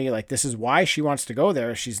Romilly, like, this is why she wants to go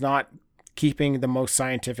there. She's not keeping the most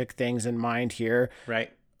scientific things in mind here.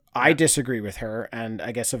 Right. I disagree with her, and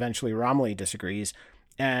I guess eventually Romilly disagrees.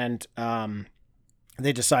 And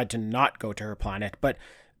they decide to not go to her planet. But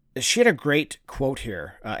she had a great quote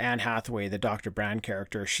here, Anne Hathaway, the Dr. Brand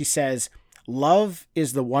character. She says, "Love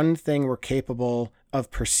is the one thing we're capable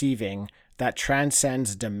of perceiving that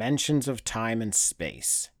transcends dimensions of time and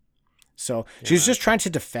space." So she's just trying to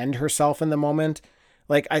defend herself in the moment.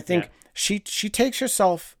 Like, I think she takes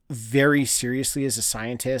herself very seriously as a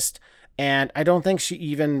scientist. And I don't think she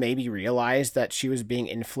even maybe realized that she was being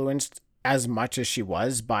influenced as much as she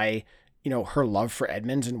was by, her love for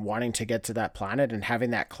Edmonds and wanting to get to that planet and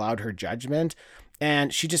having that cloud her judgment.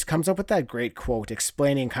 And she just comes up with that great quote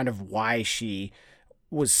explaining kind of why she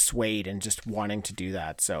was swayed and just wanting to do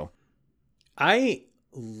that. So I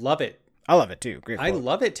love it. I love it too. Great quote. I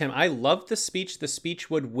love it, Tim. I love the speech. The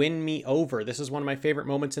speech would win me over. This is one of my favorite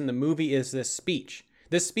moments in the movie is this speech.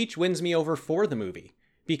 This speech wins me over for the movie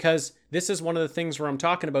because this is one of the things where I'm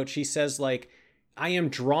talking about. She says, like, I am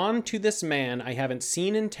drawn to this man I haven't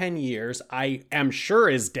seen in 10 years. I am sure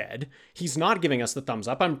is dead. He's not giving us the thumbs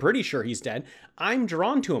up. I'm pretty sure he's dead. I'm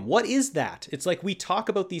drawn to him. What is that? It's like we talk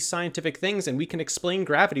about these scientific things and we can explain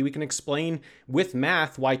gravity. We can explain with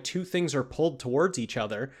math why two things are pulled towards each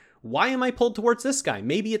other. Why am I pulled towards this guy?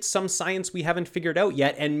 Maybe it's some science we haven't figured out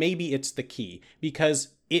yet, and maybe it's the key because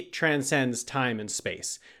it transcends time and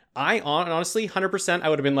space. I honestly, 100%, I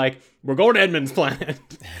would have been like, we're going to Edmund's planet.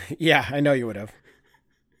 Yeah, I know you would have.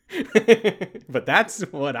 But that's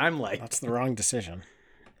what I'm like. That's the wrong decision.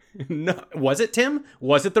 No, was it, Tim?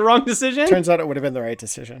 Was it the wrong decision? Turns out it would have been the right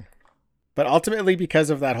decision. But ultimately, because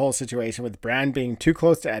of that whole situation with Brand being too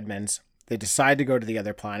close to Edmonds, they decide to go to the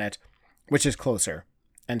other planet, which is closer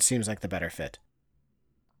and seems like the better fit.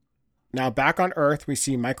 Now, back on Earth, we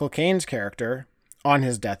see Michael Caine's character on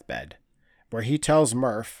his deathbed, where he tells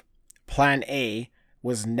Murph Plan A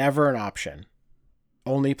was never an option.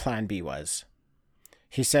 Only Plan B was.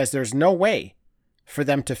 He says there's no way for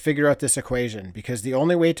them to figure out this equation because the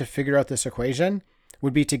only way to figure out this equation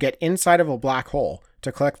would be to get inside of a black hole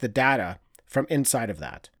to collect the data from inside of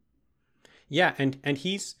that. Yeah, and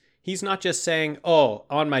he's not just saying, oh,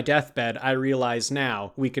 on my deathbed, I realize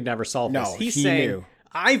now we could never solve this. He's saying, knew.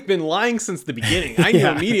 I've been lying since the beginning. I knew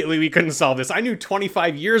immediately we couldn't solve this. I knew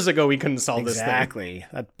 25 years ago we couldn't solve this thing. Exactly.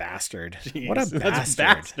 That bastard. Jeez, What a bastard. that's a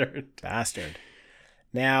bastard. Bastard.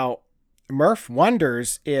 Now, Murph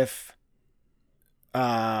wonders if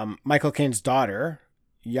Michael Caine's daughter,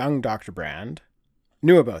 young Dr. Brand,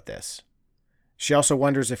 knew about this. She also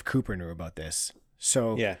wonders if Cooper knew about this.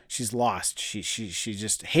 So yeah. She's lost. She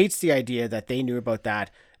just hates the idea that they knew about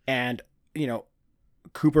that. And, you know,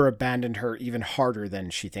 Cooper abandoned her even harder than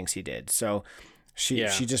she thinks he did. So she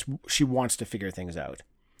wants to figure things out.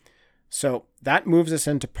 So that moves us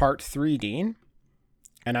into part 3, Dean.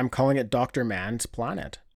 And I'm calling it Dr. Mann's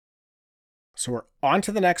planet. So we're on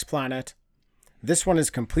to the next planet. This one is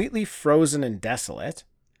completely frozen and desolate.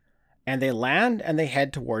 And they land and they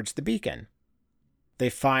head towards the beacon. They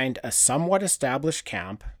find a somewhat established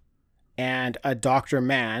camp and a Dr.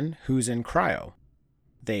 Mann who's in cryo.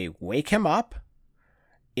 They wake him up.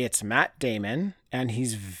 It's Matt Damon, and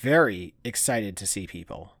he's very excited to see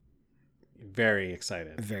people. Very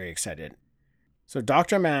excited. Very excited. So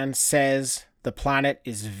Dr. Mann says the planet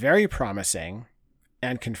is very promising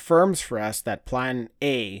and confirms for us that Plan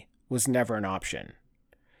A was never an option.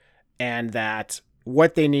 And that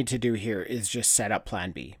what they need to do here is just set up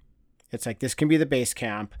Plan B. It's like, this can be the base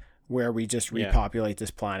camp where we just repopulate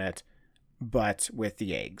this planet, but with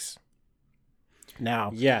the eggs.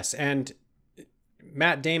 Now, yes, and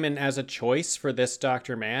Matt Damon as a choice for this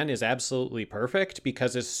Dr. Mann is absolutely perfect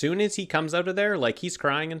because as soon as he comes out of there, like, he's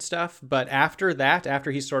crying and stuff, but after that,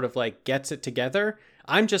 after he sort of like gets it together,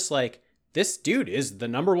 I'm just like, this dude is the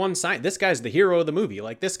number one sign. This guy's the hero of the movie.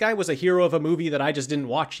 Like, this guy was a hero of a movie that I just didn't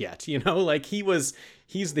watch yet. You know, like he's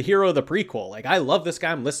the hero of the prequel. Like, I love this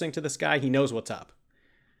guy. I'm listening to this guy. He knows what's up.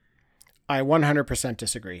 I 100%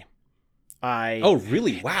 disagree. Oh,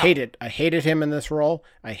 really? Wow. I hated him in this role.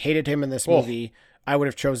 I hated him in this movie. I would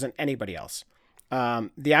have chosen anybody else.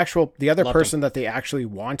 The other person that they actually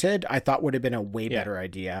wanted, I thought would have been a way better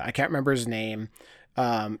idea. I can't remember his name.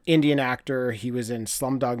 Indian actor. He was in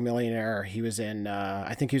Slumdog Millionaire. He was in,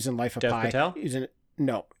 I think he was in Life of Dev Pi. Patel?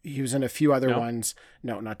 He was in a few other ones.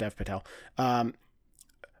 No, not Dev Patel.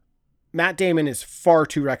 Matt Damon is far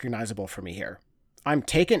too recognizable for me here. I'm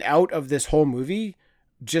taken out of this whole movie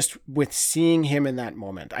just with seeing him in that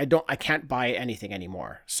moment. I can't buy anything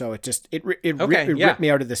anymore. So it ripped me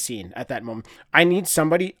out of the scene at that moment. I need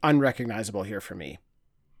somebody unrecognizable here for me.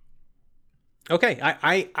 Okay,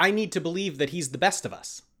 I need to believe that he's the best of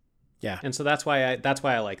us. Yeah. And so that's why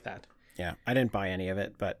I like that. Yeah, I didn't buy any of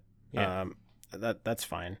it, but that's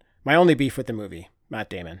fine. My only beef with the movie, Matt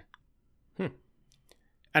Damon.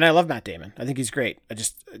 And I love Matt Damon. I think he's great. It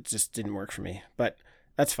just didn't work for me, but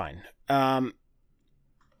that's fine.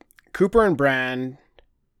 Cooper and Brand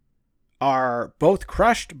are both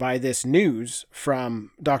crushed by this news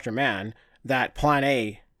from Dr. Mann that Plan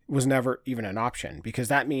A was never even an option, because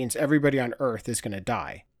that means everybody on Earth is going to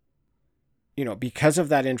die. You know, because of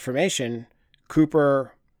that information,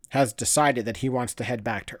 Cooper has decided that he wants to head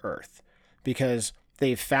back to Earth because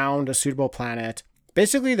they've found a suitable planet.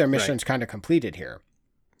 Basically, their mission's kind of completed here.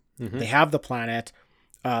 Mm-hmm. They have the planet.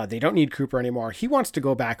 They don't need Cooper anymore. He wants to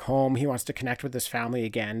go back home. He wants to connect with his family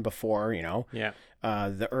again before,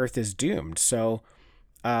 the Earth is doomed. So,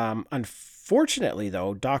 unfortunately,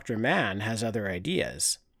 though, Dr. Mann has other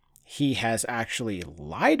ideas. He has actually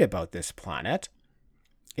lied about this planet.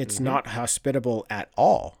 It's not hospitable at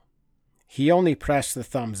all. He only pressed the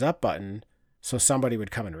thumbs up button so somebody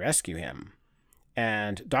would come and rescue him.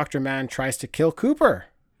 And Dr. Mann tries to kill Cooper.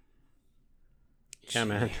 Yeah,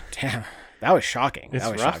 man. Damn. That was shocking. It's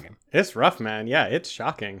that was rough. shocking. It's rough, man. Yeah, it's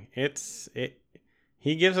shocking.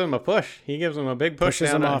 He gives him a push. He gives him a big push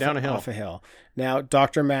down a hill. Off a hill. Now,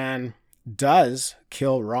 Dr. Mann does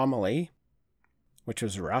kill Romilly, which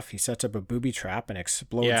was rough. He sets up a booby trap and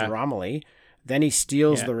explodes Romilly. Then he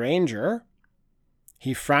steals the Ranger.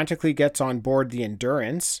 He frantically gets on board the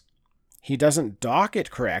Endurance. He doesn't dock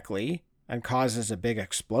it correctly and causes a big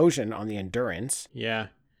explosion on the Endurance. Yeah.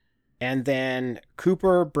 And then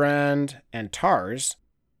Cooper, Brand, and Tars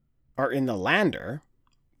are in the lander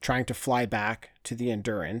trying to fly back to the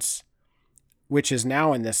Endurance, which is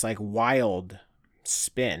now in this like wild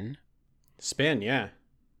spin. Yeah.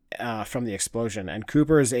 From the explosion. And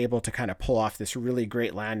Cooper is able to kind of pull off this really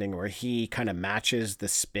great landing where he kind of matches the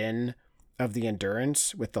spin of the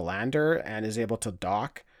Endurance with the lander and is able to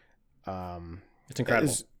dock. It's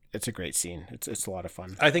incredible. It's a great scene. It's a lot of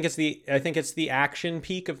fun. I think it's the action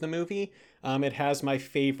peak of the movie. It has my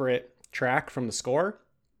favorite track from the score.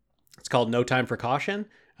 It's called No Time for Caution.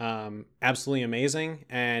 Absolutely amazing.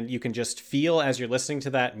 And you can just feel as you're listening to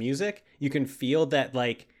that music, you can feel that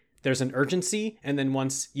like there's an urgency. And then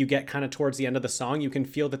once you get kind of towards the end of the song, you can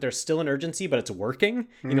feel that there's still an urgency, but it's working.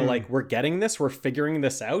 You know, like we're getting this, we're figuring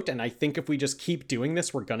this out. And I think if we just keep doing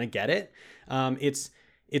this, we're going to get it.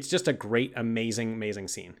 It's just a great, amazing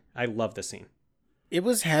scene. I love the scene. It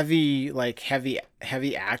was heavy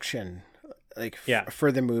action,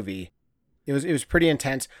 for the movie. It was pretty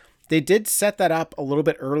intense. They did set that up a little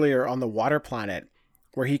bit earlier on the water planet,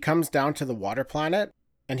 where he comes down to the water planet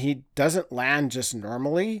and he doesn't land just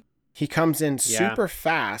normally. He comes in super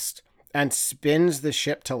fast and spins the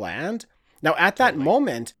ship to land. Now, at that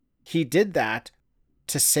moment, he did that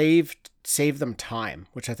to save them time,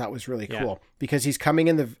 which I thought was really cool, because he's coming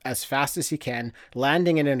in as fast as he can,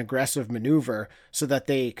 landing in an aggressive maneuver so that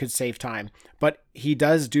they could save time. But he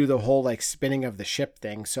does do the whole like spinning of the ship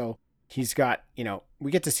thing. So he's got,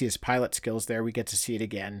 we get to see his pilot skills there. We get to see it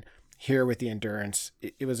again here with the Endurance.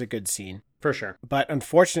 It was a good scene. For sure. But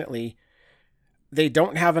unfortunately, they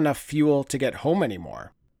don't have enough fuel to get home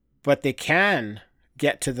anymore, but they can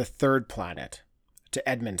get to the third planet, to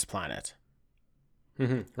Edmund's planet.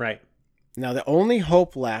 Right. Now, the only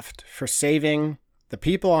hope left for saving the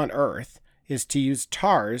people on Earth is to use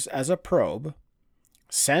Tars as a probe,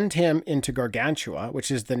 send him into Gargantua,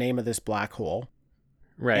 which is the name of this black hole,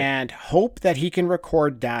 right, and hope that he can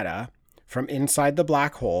record data from inside the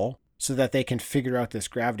black hole so that they can figure out this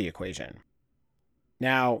gravity equation.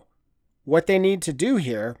 Now, what they need to do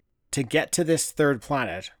here to get to this third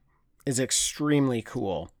planet is extremely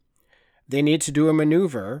cool. They need to do a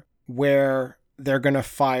maneuver where they're going to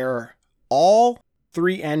fire all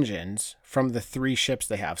 3 engines from the 3 ships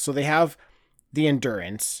they have. So they have the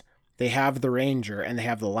Endurance, they have the Ranger, and they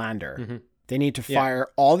have the Lander. They need to fire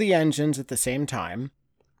all the engines at the same time.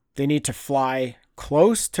 They need to fly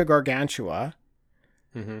close to Gargantua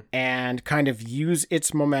and kind of use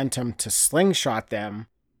its momentum to slingshot them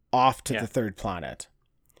off to the third planet.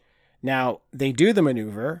 Now, they do the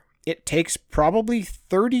maneuver. It takes probably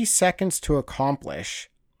 30 seconds to accomplish.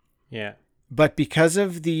 Yeah. But because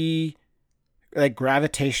of the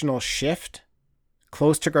gravitational shift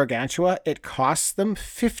close to Gargantua, it costs them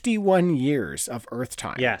 51 years of Earth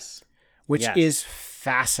time. Yes. Which is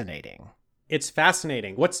fascinating. It's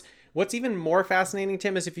fascinating. What's even more fascinating,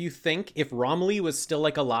 Tim, is if Romilly was still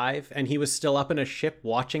alive and he was still up in a ship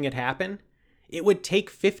watching it happen, it would take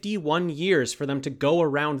 51 years for them to go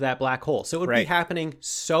around that black hole. So it would be happening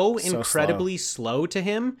so incredibly slow to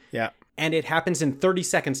him. Yeah. And it happens in 30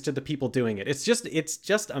 seconds to the people doing it. It's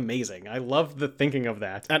just amazing. I love the thinking of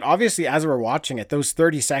that. And obviously, as we're watching it, those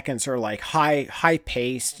 30 seconds are high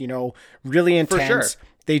paced, really intense.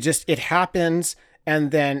 For sure. It happens.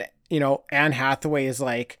 And then, Anne Hathaway is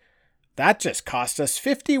like, that just cost us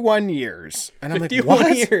 51 years. And I'm 51 like,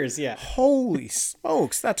 what? Years, yeah. Holy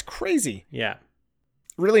smokes, that's crazy. Yeah.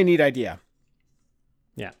 Really neat idea.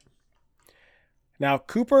 Yeah. Now,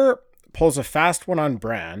 Cooper pulls a fast one on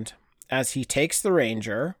Brand as he takes the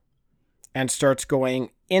Ranger and starts going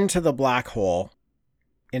into the black hole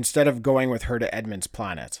instead of going with her to Edmund's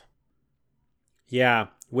planet. Yeah,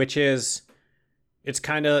 which is, it's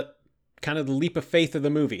kind of the leap of faith of the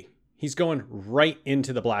movie. He's going right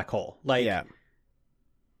into the black hole.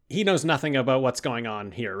 he knows nothing about what's going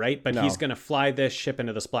on here, right? But No. he's going to fly this ship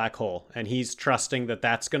into this black hole, and he's trusting that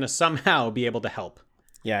that's going to somehow be able to help.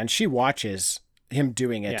 Yeah, and she watches him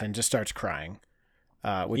doing it Yeah. and just starts crying,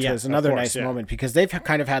 which Yeah, was of another course, nice yeah. moment because they've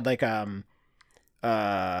kind of had like a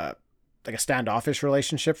standoffish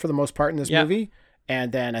relationship for the most part in this Yeah. movie.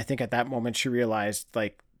 And then I think at that moment she realized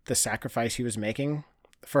like the sacrifice he was making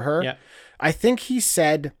for her. Yeah. I think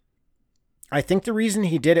the reason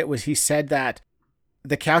he did it was he said that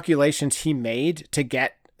the calculations he made to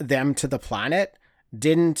get them to the planet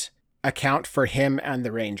didn't account for him and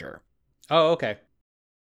the Ranger. Oh, okay.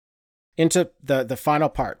 Into the final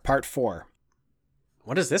part 4.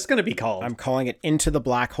 What is this going to be called? I'm calling it Into the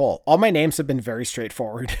Black Hole. All my names have been very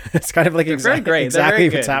straightforward. It's kind of like They're very great. They're exactly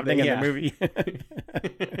very what's good. happening Yeah. in the movie.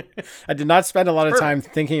 I did not spend a lot of time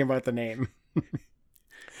thinking about the name.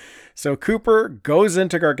 So Cooper goes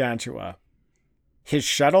into Gargantua. His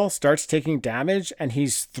shuttle starts taking damage and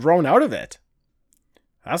he's thrown out of it.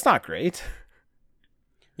 That's not great.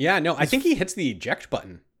 Yeah, no, I think he hits the eject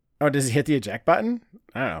button. Oh, does he hit the eject button?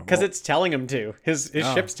 I don't know. Because it's telling him to. His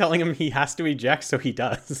ship's telling him he has to eject, so he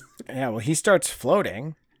does. Yeah, well, he starts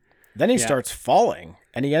floating. Then he Yeah. starts falling.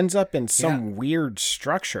 And he ends up in some weird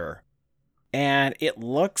structure. And it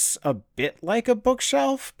looks a bit like a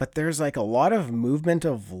bookshelf, but there's like a lot of movement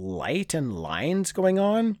of light and lines going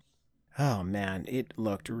on. Oh, man, it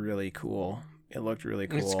looked really cool.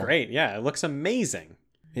 It's great. Yeah, it looks amazing.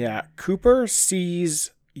 Yeah, Cooper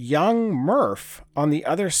sees young Murph on the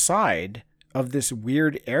other side of this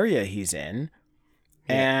weird area he's in.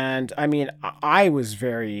 Yeah. And I mean, I was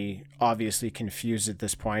very obviously confused at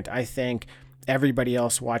this point. I think everybody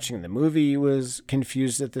else watching the movie was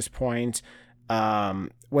confused at this point.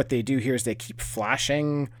 What they do here is they keep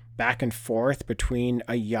flashing back and forth between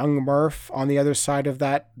a young Murph on the other side of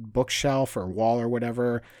that bookshelf or wall or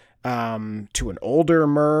whatever, to an older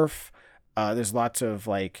Murph. There's lots of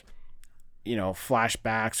like,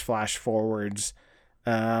 flashbacks, flash forwards.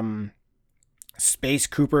 Space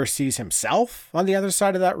Cooper sees himself on the other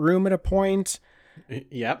side of that room at a point.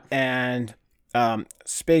 Yep. And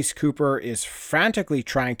Space Cooper is frantically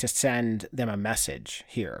trying to send them a message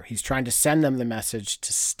here. He's trying to send them the message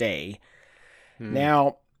to stay.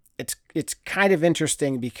 Now, it's kind of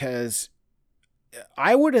interesting because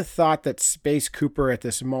I would have thought that Space Cooper at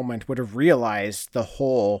this moment would have realized the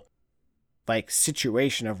whole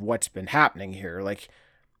situation of what's been happening here. Like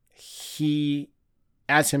he,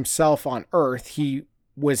 as himself on Earth, he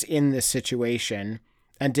was in this situation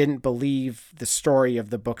and didn't believe the story of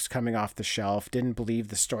the books coming off the shelf, didn't believe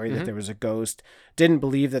the story that there was a ghost, didn't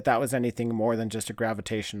believe that was anything more than just a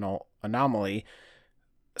gravitational anomaly.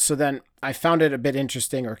 So then I found it a bit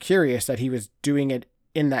interesting or curious that he was doing it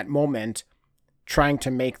in that moment, trying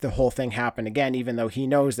to make the whole thing happen again, even though he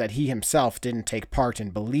knows that he himself didn't take part in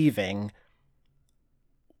believing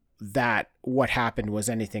that what happened was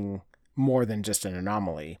anything more than just an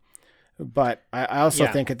anomaly. But I also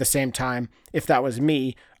think at the same time, if that was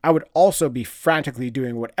me, I would also be frantically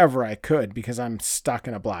doing whatever I could because I'm stuck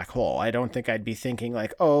in a black hole. I don't think I'd be thinking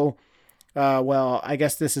like, well, I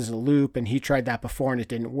guess this is a loop and he tried that before and it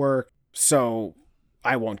didn't work, so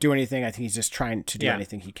I won't do anything. I think he's just trying to do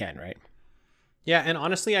anything he can, right? Yeah, and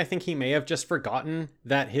honestly, I think he may have just forgotten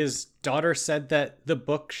that his daughter said that the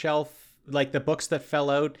bookshelf, like the books that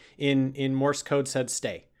fell out in Morse code said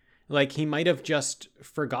stay. Like he might have just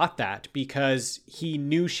forgot that because he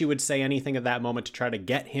knew she would say anything at that moment to try to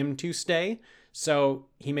get him to stay. So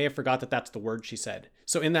he may have forgot that that's the word she said.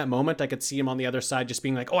 So in that moment, I could see him on the other side just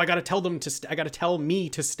being like, oh, I got to tell them to I got to tell me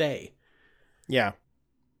to stay. Yeah.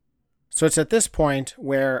 So it's at this point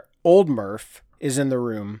where old Murph is in the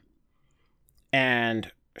room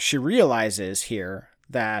and she realizes here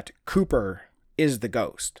that Cooper is the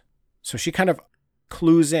ghost. So she kind of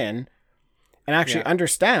clues in and actually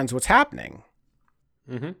understands what's happening.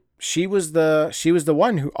 Mm-hmm. She was the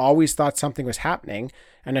one who always thought something was happening,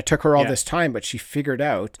 and it took her all this time, but she figured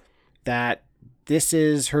out that this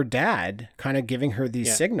is her dad kind of giving her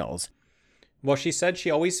these signals. Well, she said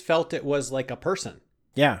she always felt it was like a person.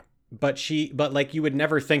 Yeah. But like you would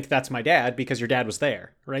never think that's my dad because your dad was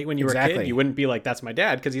there, right? When you were a kid, you wouldn't be like, that's my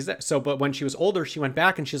dad because he's there. So, but when she was older, she went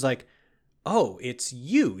back and she's like, oh, it's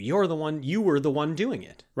you. You were the one doing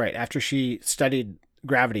it. Right. After she studied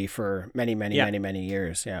gravity for many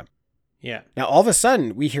years. Yeah. Yeah. Now, all of a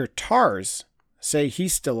sudden, we hear Tars say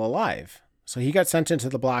he's still alive. So he got sent into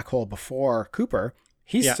the black hole before Cooper.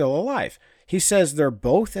 He's still alive. He says they're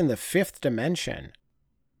both in the 5th dimension.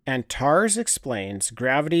 And Tars explains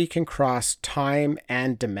gravity can cross time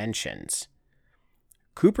and dimensions.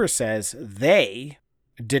 Cooper says they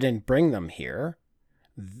didn't bring them here.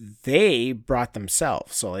 they brought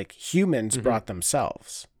themselves. So like humans brought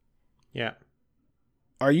themselves. Yeah.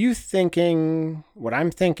 Are you thinking what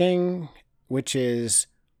I'm thinking, which is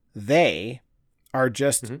they are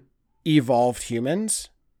just evolved humans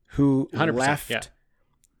who 100%, left,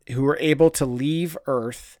 who were able to leave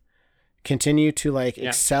Earth, continue to like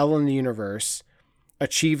excel in the universe,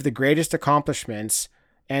 achieve the greatest accomplishments,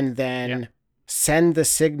 and then send the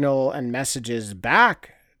signal and messages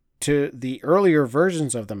back to the earlier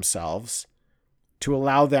versions of themselves to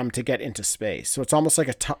allow them to get into space. So it's almost like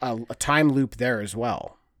a time loop there as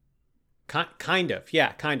well. Kind of.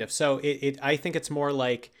 Yeah, kind of. So I think it's more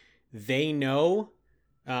like they know.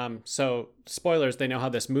 So spoilers, they know how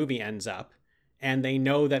this movie ends up, and they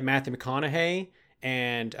know that Matthew McConaughey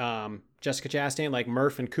and Jessica Chastain, like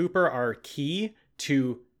Murph and Cooper, are key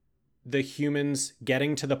to the humans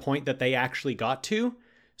getting to the point that they actually got to.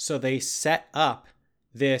 So they set up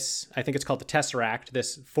this, I think it's called the Tesseract,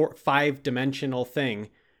 this 5-dimensional thing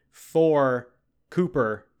for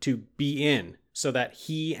Cooper to be in so that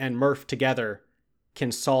he and Murph together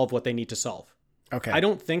can solve what they need to solve. Okay. I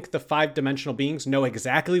don't think the 5-dimensional beings know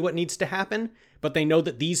exactly what needs to happen, but they know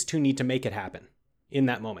that these two need to make it happen in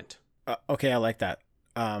that moment. Okay, I like that.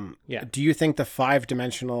 Do you think the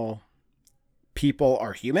 5-dimensional people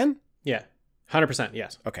are human? Yeah. 100%,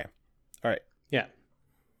 yes. Okay. All right. Yeah.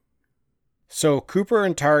 So Cooper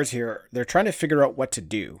and Tars here, they're trying to figure out what to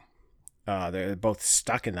do. They're both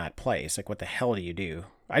stuck in that place. Like, what the hell do you do?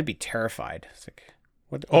 I'd be terrified. It's like,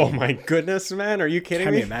 what? Oh my goodness, man! Are you kidding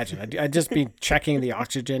me? Can you imagine? I'd just be checking the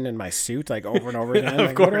oxygen in my suit like over and over again. Of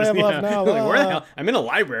like, course. What do I have left now? Like, where the hell? I'm in a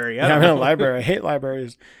library. I'm in a library. I hate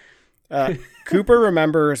libraries. Cooper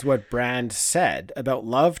remembers what Brand said about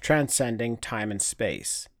love transcending time and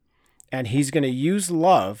space. And he's going to use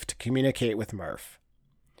love to communicate with Murph.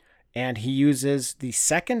 And he uses the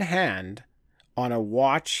second hand on a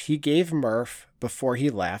watch he gave Murph before he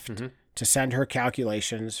left to send her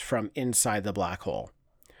calculations from inside the black hole.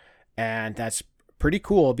 And that's pretty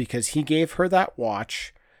cool because he gave her that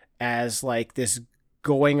watch as like this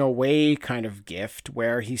going away kind of gift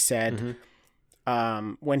where he said,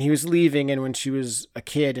 when he was leaving and when she was a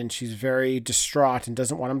kid and she's very distraught and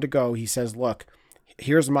doesn't want him to go, he says, look,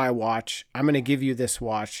 here's my watch. I'm going to give you this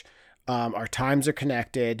watch. Our times are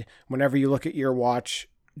connected. Whenever you look at your watch,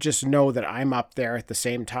 just know that I'm up there at the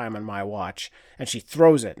same time on my watch. And she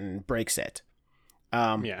throws it and breaks it.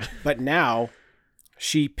 But now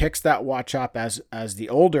she picks that watch up as the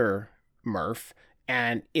older Murph,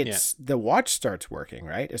 and the watch starts working,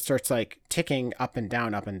 right? It starts like ticking up and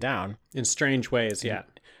down. In strange ways, yeah.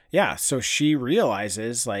 Yeah, so she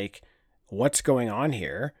realizes like what's going on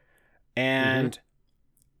here, and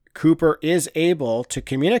Cooper is able to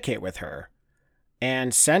communicate with her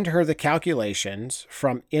and send her the calculations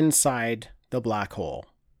from inside the black hole.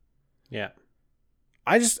 Yeah.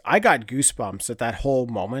 I got goosebumps at that whole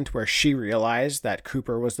moment where she realized that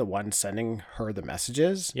Cooper was the one sending her the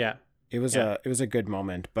messages. Yeah. It was a good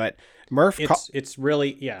moment, but Murph it's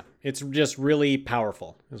just really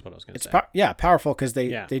powerful is what I was going to say. Powerful because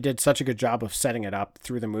they did such a good job of setting it up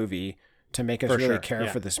through the movie to make us really care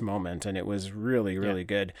for this moment, and it was really, really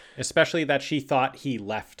good. Especially that she thought he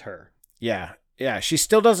left her. Yeah. Yeah, she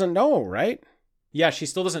still doesn't know, right? Yeah, she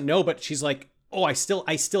still doesn't know, but she's like, "Oh, I still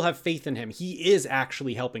have faith in him. He is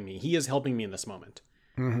actually helping me. He is helping me in this moment."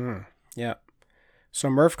 Yeah. So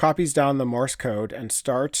Murph copies down the Morse code and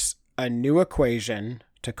starts a new equation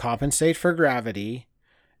to compensate for gravity,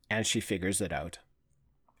 and she figures it out.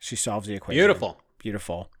 She solves the equation.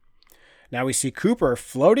 Beautiful. Now we see Cooper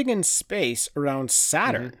floating in space around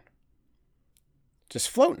Saturn. Just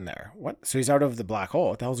floating there. What? So he's out of the black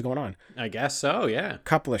hole. What the hell's going on? I guess so, yeah. A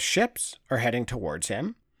couple of ships are heading towards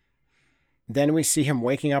him. Then we see him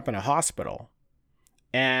waking up in a hospital.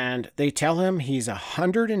 And they tell him he's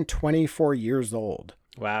 124 years old.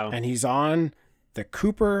 Wow. And he's on the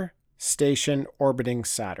Cooper station orbiting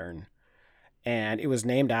Saturn. And it was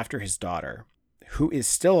named after his daughter, who is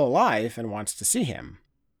still alive and wants to see him.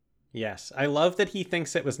 Yes. I love that he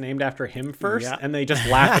thinks it was named after him first, and they just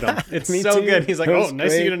laugh at him. It's so good. He's like, "Oh,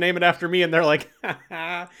 nice of you to name it after me." And they're like,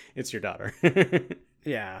 "It's your daughter."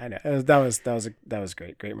 Yeah, I know. That was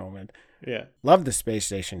great. Great moment. Yeah. Love the space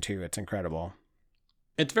station too. It's incredible.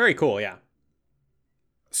 It's very cool, yeah.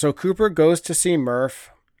 So Cooper goes to see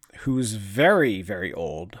Murph, who's very, very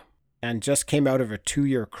old and just came out of a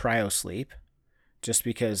 2-year cryo sleep just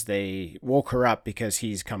because they woke her up because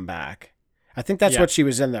he's come back. I think that's what she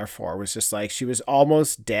was in there for, was just like she was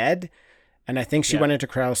almost dead. And I think she went into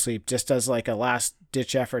cryo sleep just as like a last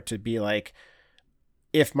ditch effort to be like,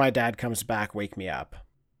 if my dad comes back, wake me up.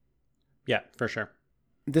 Yeah, for sure.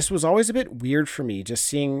 this was always a bit weird for me, just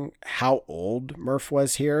seeing how old Murph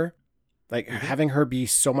was here. Like having her be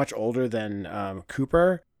so much older than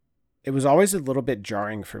Cooper, it was always a little bit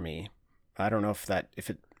jarring for me. I don't know if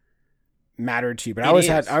it mattered to you, but I always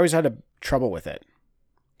had a trouble with it.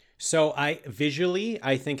 So I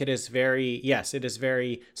think it is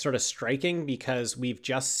very sort of striking because we've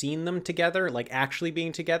just seen them together, like actually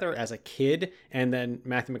being together as a kid. And then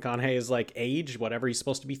Matthew McConaughey is like age, whatever, he's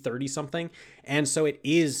supposed to be 30 something. And so it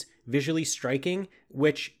is visually striking,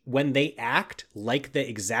 which when they act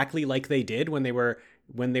exactly like they did when they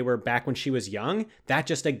were back when she was young, that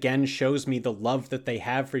just again shows me the love that they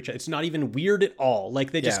have for each other. It's not even weird at all.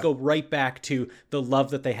 Like they just go right back to the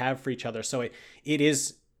love that they have for each other. So it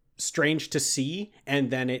is strange to see,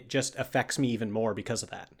 and then it just affects me even more because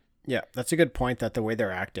of that. Yeah, that's a good point, that the way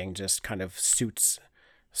they're acting just kind of suits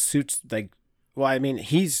like, well, I mean,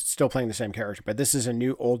 he's still playing the same character, but this is a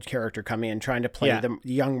new old character coming in trying to play the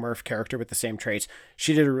young Murph character with the same traits.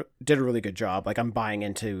 She did a really good job. Like I'm buying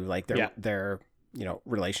into like their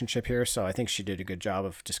relationship here. So I think she did a good job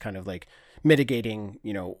of just kind of like mitigating,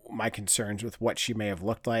 my concerns with what she may have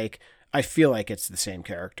looked like. I feel like it's the same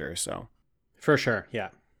character. So for sure. Yeah.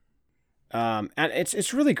 And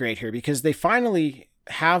it's really great here because they finally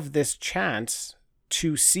have this chance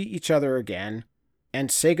to see each other again and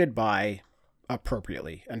say goodbye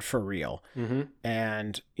appropriately and for real. Mm-hmm.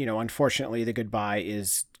 And, unfortunately the goodbye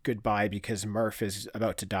is goodbye because Murph is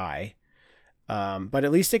about to die. But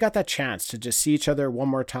at least they got that chance to just see each other one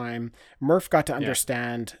more time. Murph got to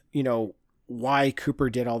understand, why Cooper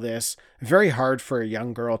did all this. Very hard for a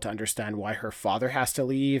young girl to understand why her father has to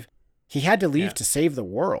leave. He had to leave to save the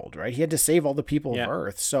world, right? He had to save all the people of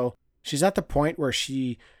Earth. So she's at the point where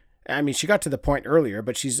she got to the point earlier,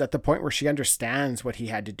 but she's at the point where she understands what he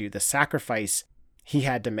had to do, the sacrifice he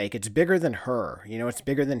had to make. It's bigger than her, it's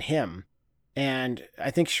bigger than him. And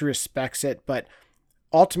I think she respects it, but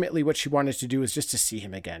ultimately what she wanted to do is just to see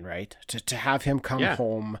him again, right? To have him come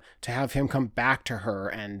home, to have him come back to her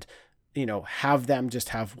and, have them just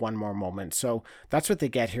have one more moment. So that's what they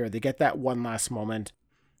get here. They get that one last moment.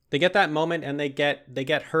 They get that moment, and they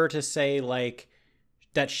get her to say like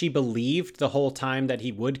that she believed the whole time that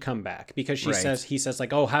he would come back, because he says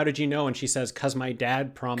like, "Oh, how did you know?" And she says, "'Cause my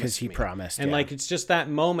dad promised." Because he promised. And like, it's just that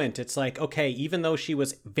moment. It's like, okay, even though she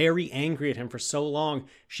was very angry at him for so long,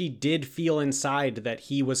 she did feel inside that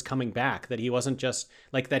he was coming back, that he wasn't just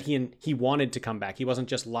like that he wanted to come back. He wasn't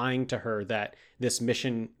just lying to her that this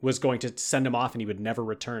mission was going to send him off and he would never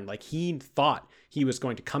return. Like he thought he was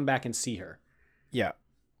going to come back and see her. Yeah.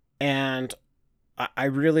 And I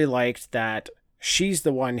really liked that she's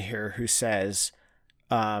the one here who says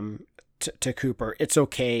to Cooper, "It's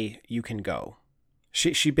okay, you can go."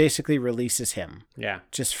 She basically releases him. Yeah.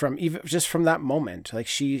 Just from that moment. Like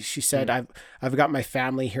she said, I've got my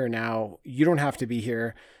family here now. You don't have to be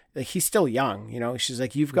here. Like he's still young, She's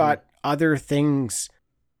like, you've got other things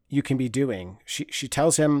you can be doing. She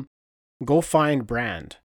tells him, go find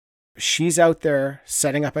Brand. She's out there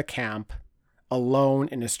setting up a camp alone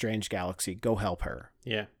in a strange galaxy. Go help her.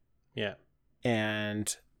 Yeah. Yeah.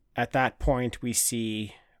 And at that point, we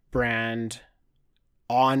see Brand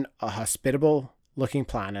on a hospitable looking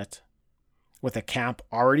planet with a camp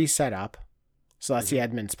already set up. So that's the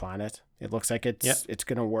Edmonds planet. It looks like it's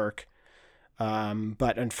going to work.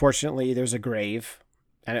 But unfortunately, there's a grave,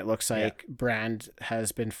 and it looks like Brand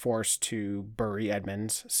has been forced to bury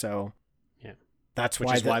Edmonds. So that's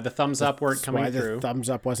why the thumbs up weren't coming through. The thumbs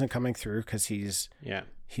up wasn't coming through because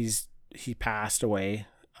he passed away.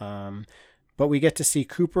 But we get to see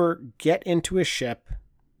Cooper get into a ship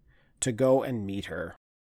to go and meet her.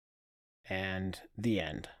 And the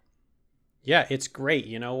end. Yeah, it's great.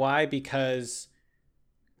 You know why? Because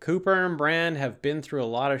Cooper and Brand have been through a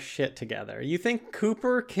lot of shit together. You think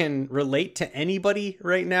Cooper can relate to anybody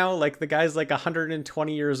right now? Like the guy's like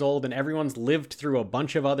 120 years old and everyone's lived through a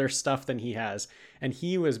bunch of other stuff than he has. And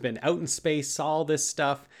he has been out in space, saw all this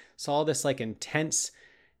stuff, saw all this like intense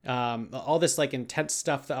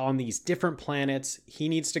stuff on these different planets. He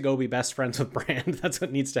needs to go be best friends with Brand. That's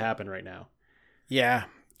what needs to happen right now. Yeah,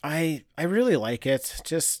 I really like it.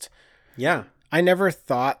 Just, yeah. I never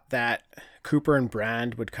thought that Cooper and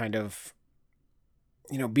Brand would kind of,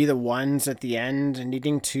 be the ones at the end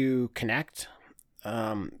needing to connect.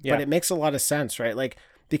 But it makes a lot of sense, right? Like,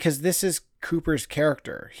 because this is Cooper's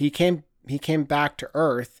character. He came back to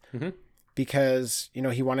Earth because,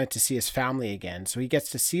 he wanted to see his family again. So he gets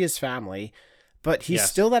to see his family, but he's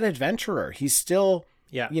still that adventurer. He's still,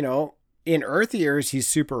 in Earth years, he's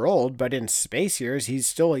super old, but in space years, he's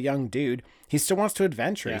still a young dude. He still wants to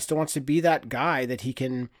adventure. Yeah. He still wants to be that guy that he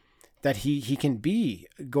can that he can be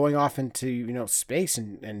going off into, space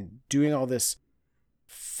and doing all this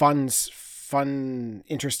fun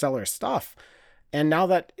interstellar stuff. And now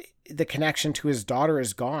that the connection to his daughter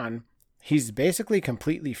is gone, he's basically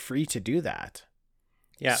completely free to do that.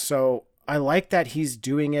 Yeah. So I like that he's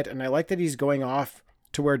doing it, and I like that he's going off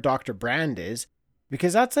to where Dr. Brand is,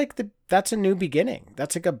 because that's a new beginning.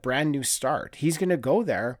 That's like a brand new start. He's going to go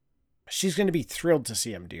there. She's going to be thrilled to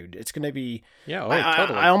see him, dude. It's going to be... Yeah,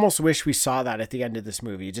 totally. I almost wish we saw that at the end of this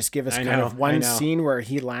movie. Just give us one scene where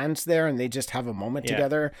he lands there and they just have a moment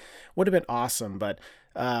together. Would have been awesome, but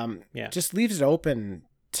just leaves it open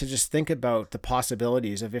to just think about the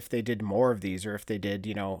possibilities of if they did more of these, or if they did,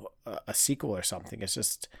 a sequel or something. It's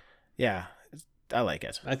just, I like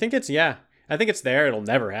it. I think it's there. It'll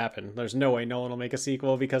never happen. There's no way Nolan will make a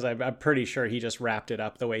sequel, because I'm pretty sure he just wrapped it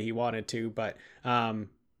up the way he wanted to, but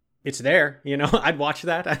it's there, I'd watch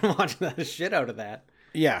that. I'd watch the shit out of that.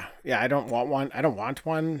 Yeah. I don't want one. I don't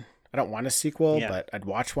want a sequel, but I'd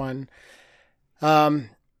watch one.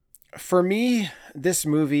 For me, this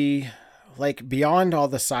movie, like, beyond all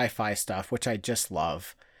the sci-fi stuff, which I just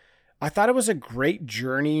love, I thought it was a great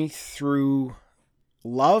journey through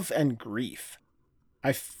love and grief.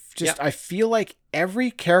 I feel like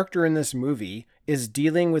every character in this movie is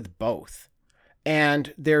dealing with both,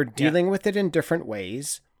 and they're dealing with it in different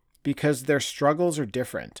ways because their struggles are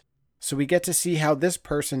different. So we get to see how this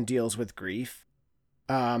person deals with grief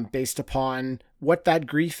based upon what that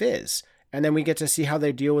grief is. And then we get to see how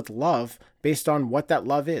they deal with love based on what that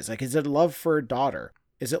love is. Like, is it love for a daughter?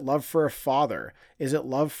 Is it love for a father? Is it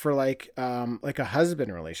love for like a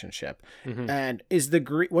husband relationship? Mm-hmm. And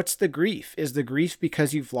what's the grief? Is the grief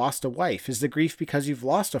because you've lost a wife? Is the grief because you've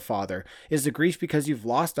lost a father? Is the grief because you've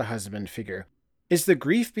lost a husband figure? Is the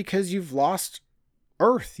grief because you've lost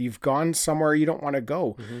Earth? You've gone somewhere you don't want to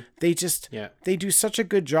go. Mm-hmm. They do such a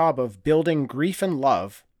good job of building grief and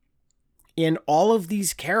love in all of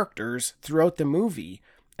these characters throughout the movie,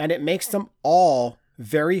 and it makes them all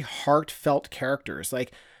very heartfelt characters.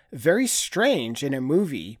 Like, very strange in a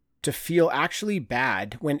movie to feel actually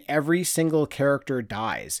bad when every single character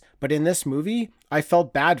dies. But in this movie, I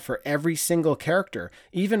felt bad for every single character.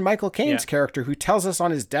 Even Michael Caine's character, who tells us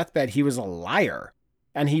on his deathbed he was a liar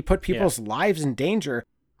and he put people's lives in danger.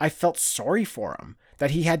 I felt sorry for him,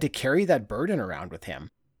 that he had to carry that burden around with him.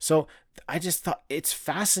 So I just thought it's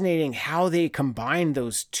fascinating how they combine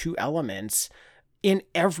those two elements in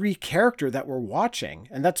every character that we're watching.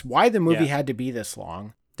 And that's why the movie had to be this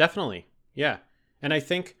long. Definitely. Yeah. And I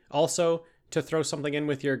think also to throw something in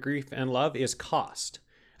with your grief and love is cost.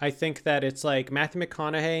 I think that it's like Matthew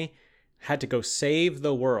McConaughey had to go save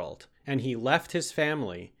the world, and he left his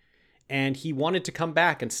family, and he wanted to come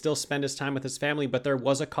back and still spend his time with his family, but there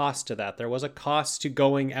was a cost to that. There was a cost to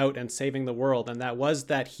going out and saving the world, and that was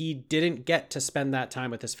that he didn't get to spend that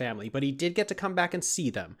time with his family, but he did get to come back and see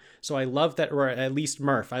them. So I love that, or at least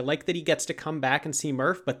Murph. I like that he gets to come back and see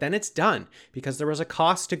Murph, but then it's done because there was a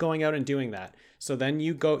cost to going out and doing that. So then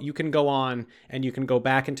you can go on and you can go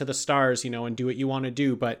back into the stars, and do what you want to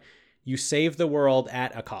do, but you save the world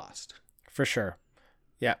at a cost. For sure.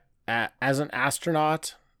 Yeah. As an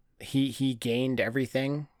astronaut, he gained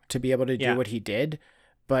everything to be able to do what he did,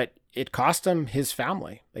 but it cost him his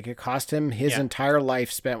family. Like, it cost him his entire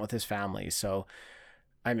life spent with his family. So,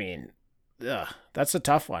 I mean, that's a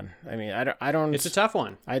tough one. I mean, I don't. It's a tough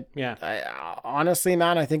one. I honestly,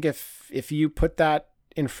 man, I think if you put that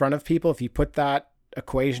in front of people, if you put that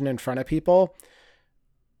equation in front of people,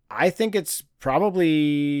 I think it's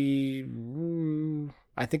probably.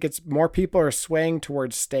 I think it's more people are swaying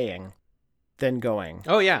towards staying than going.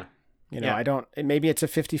 Oh, yeah. Maybe it's a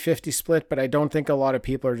 50-50 split, but I don't think a lot of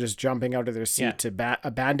people are just jumping out of their seat to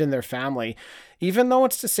abandon their family, even though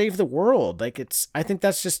it's to save the world. Like, I think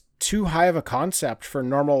that's just too high of a concept for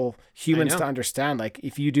normal humans to understand. Like,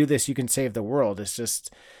 if you do this, you can save the world. It's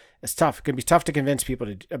tough. It can be tough to convince people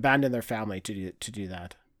to abandon their family to do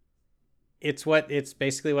that. It's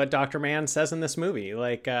basically what Dr. Mann says in this movie.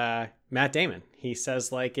 Like, Matt Damon, he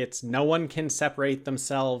says, like, it's no one can separate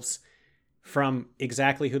themselves from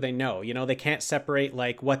exactly who they know. They can't separate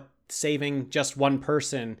like what saving just one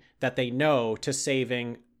person that they know to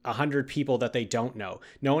saving 100 people that they don't know.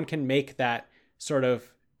 No one can make that sort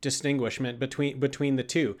of distinguishment between the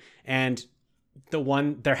two. And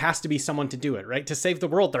there has to be someone to do it, right? To save the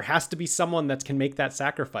world, there has to be someone that can make that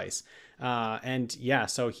sacrifice.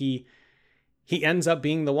 So he ends up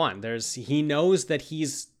being the one. He knows that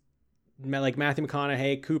he's, like Matthew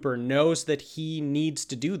McConaughey, Cooper knows that he needs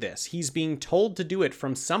to do this. He's being told to do it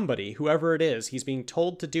from somebody, whoever it is. He's being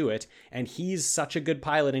told to do it, and he's such a good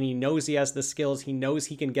pilot, and he knows he has the skills. He knows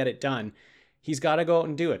he can get it done. he's got to go out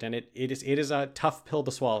and do it. And it is a tough pill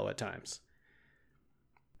to swallow at times.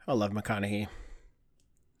 I love McConaughey.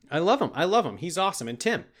 I love him. He's awesome. And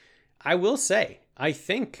Tim, I will say, I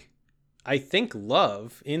think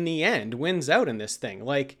love in the end wins out in this thing.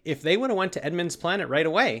 Like, if they would have went to Edmund's planet right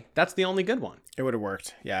away, that's the only good one. It would have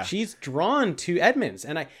worked. Yeah. She's drawn to Edmunds.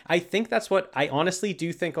 And I think that's what I honestly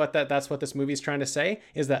do think that's what this movie is trying to say,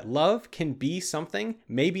 is that love can be something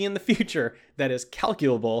maybe in the future that is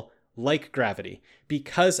calculable like gravity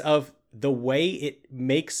because of the way it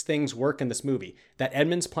makes things work in this movie. That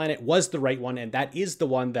Edmund's planet was the right one, and that is the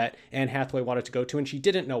one that Anne Hathaway wanted to go to, and she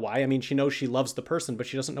didn't know why. I mean, she knows she loves the person, but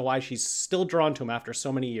she doesn't know why she's still drawn to him after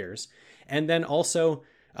so many years. And then also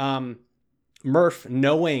Murph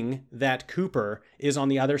knowing that Cooper is on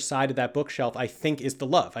the other side of that bookshelf, I think is the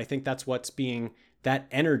love. I think that's that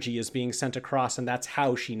energy is being sent across, and that's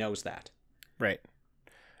how she knows that. Right.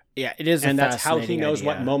 Yeah, it is, and that's how he knows idea.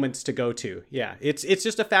 What moments to go to. Yeah, it's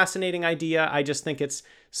just a fascinating idea. I just think it's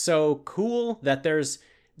so cool that there's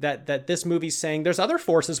that this movie's saying there's other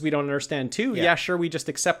forces we don't understand too. Yeah, sure, we just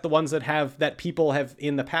accept the ones that people have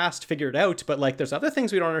in the past figured out, but like there's other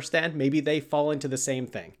things we don't understand. Maybe they fall into the same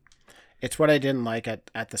thing. It's what I didn't like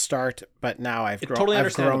at the start, but now I've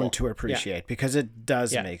grown to appreciate because it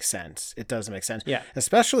does make sense. It does make sense. Yeah,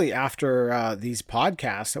 especially after these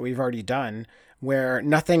podcasts that we've already done, where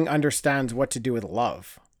nothing understands what to do with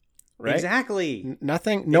love, right? Exactly.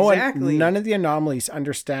 Nothing. No one. None of the anomalies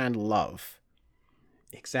understand love.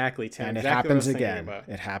 Exactly, Tim. And exactly it happens again.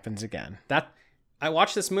 It happens again. When I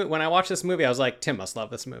watched this movie, I was like, Tim must love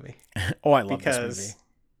this movie. Oh, I love this movie.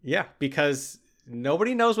 Yeah, because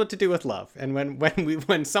nobody knows what to do with love, and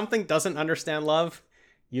when something doesn't understand love,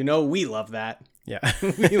 we love that. Yeah,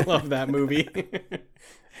 we love that movie.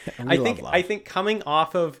 I think coming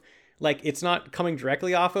off of. Like, it's not coming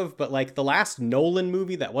directly off of, but like the last Nolan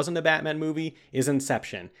movie that wasn't a Batman movie is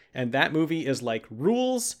Inception. And that movie is like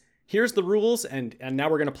rules. Here's the rules. And now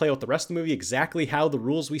we're going to play out the rest of the movie exactly how the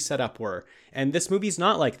rules we set up were. And this movie's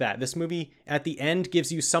not like that. This movie at the end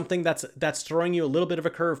gives you something that's throwing you a little bit of a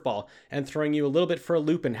curveball and throwing you a little bit for a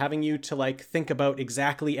loop and having you to like think about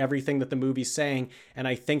exactly everything that the movie's saying. And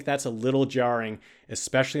I think that's a little jarring,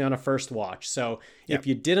 especially on a first watch. So if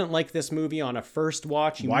you didn't like this movie on a first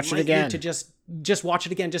watch, you might need to just watch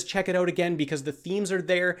it again. Just check it out again because the themes are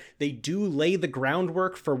there. They do lay the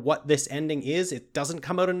groundwork for what this ending is. It doesn't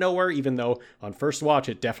come out of nowhere, even though on first watch,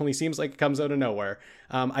 it definitely seems like it comes out of nowhere.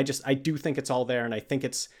 I do think it's all there. And I think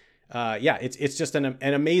it's just an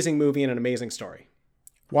amazing movie and an amazing story.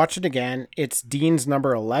 Watch it again. It's Dean's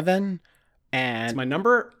number 11. And it's my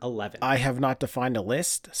number 11. I have not defined a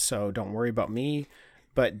list, so don't worry about me.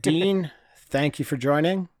 But Dean, thank you for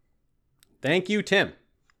joining. Thank you, Tim.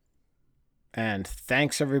 And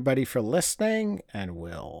thanks everybody for listening, and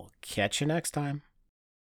we'll catch you next time.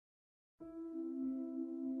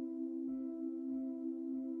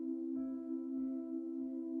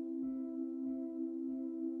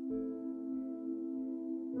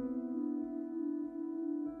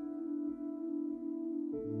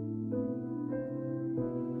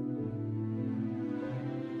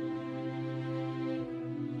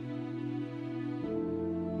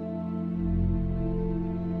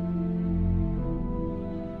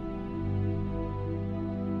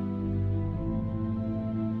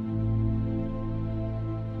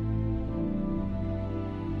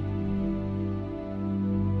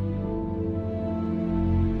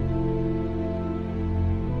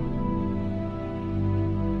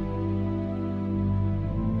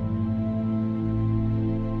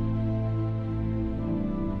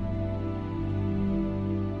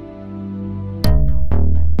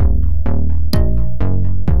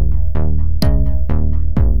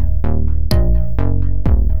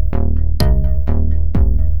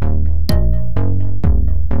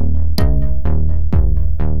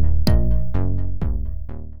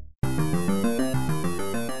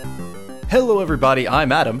 Hello everybody,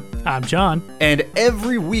 I'm Adam. I'm John. And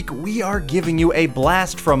every week we are giving you a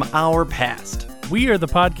blast from our past. We are the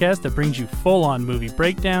podcast that brings you full-on movie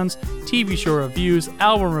breakdowns, TV show reviews,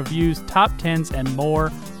 album reviews, top 10s, and more,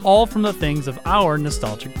 all from the things of our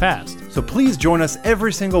nostalgic past. So please join us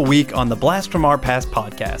every single week on the Blast from Our Past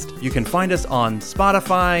podcast. You can find us on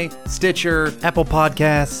Spotify, Stitcher, Apple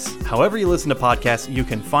Podcasts. However you listen to podcasts, you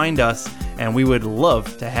can find us, and we would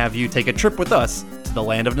love to have you take a trip with us to the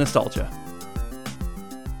land of nostalgia.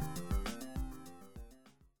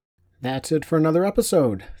 That's it for another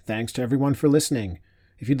episode. Thanks to everyone for listening.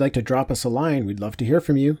 If you'd like to drop us a line, we'd love to hear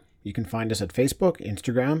from you. You can find us at Facebook,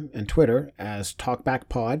 Instagram, and Twitter as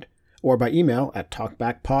TalkbackPod, or by email at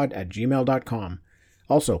talkbackpod@gmail.com.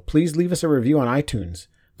 Also, please leave us a review on iTunes.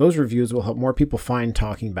 Those reviews will help more people find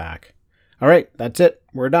Talking Back. All right, that's it.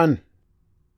 We're done.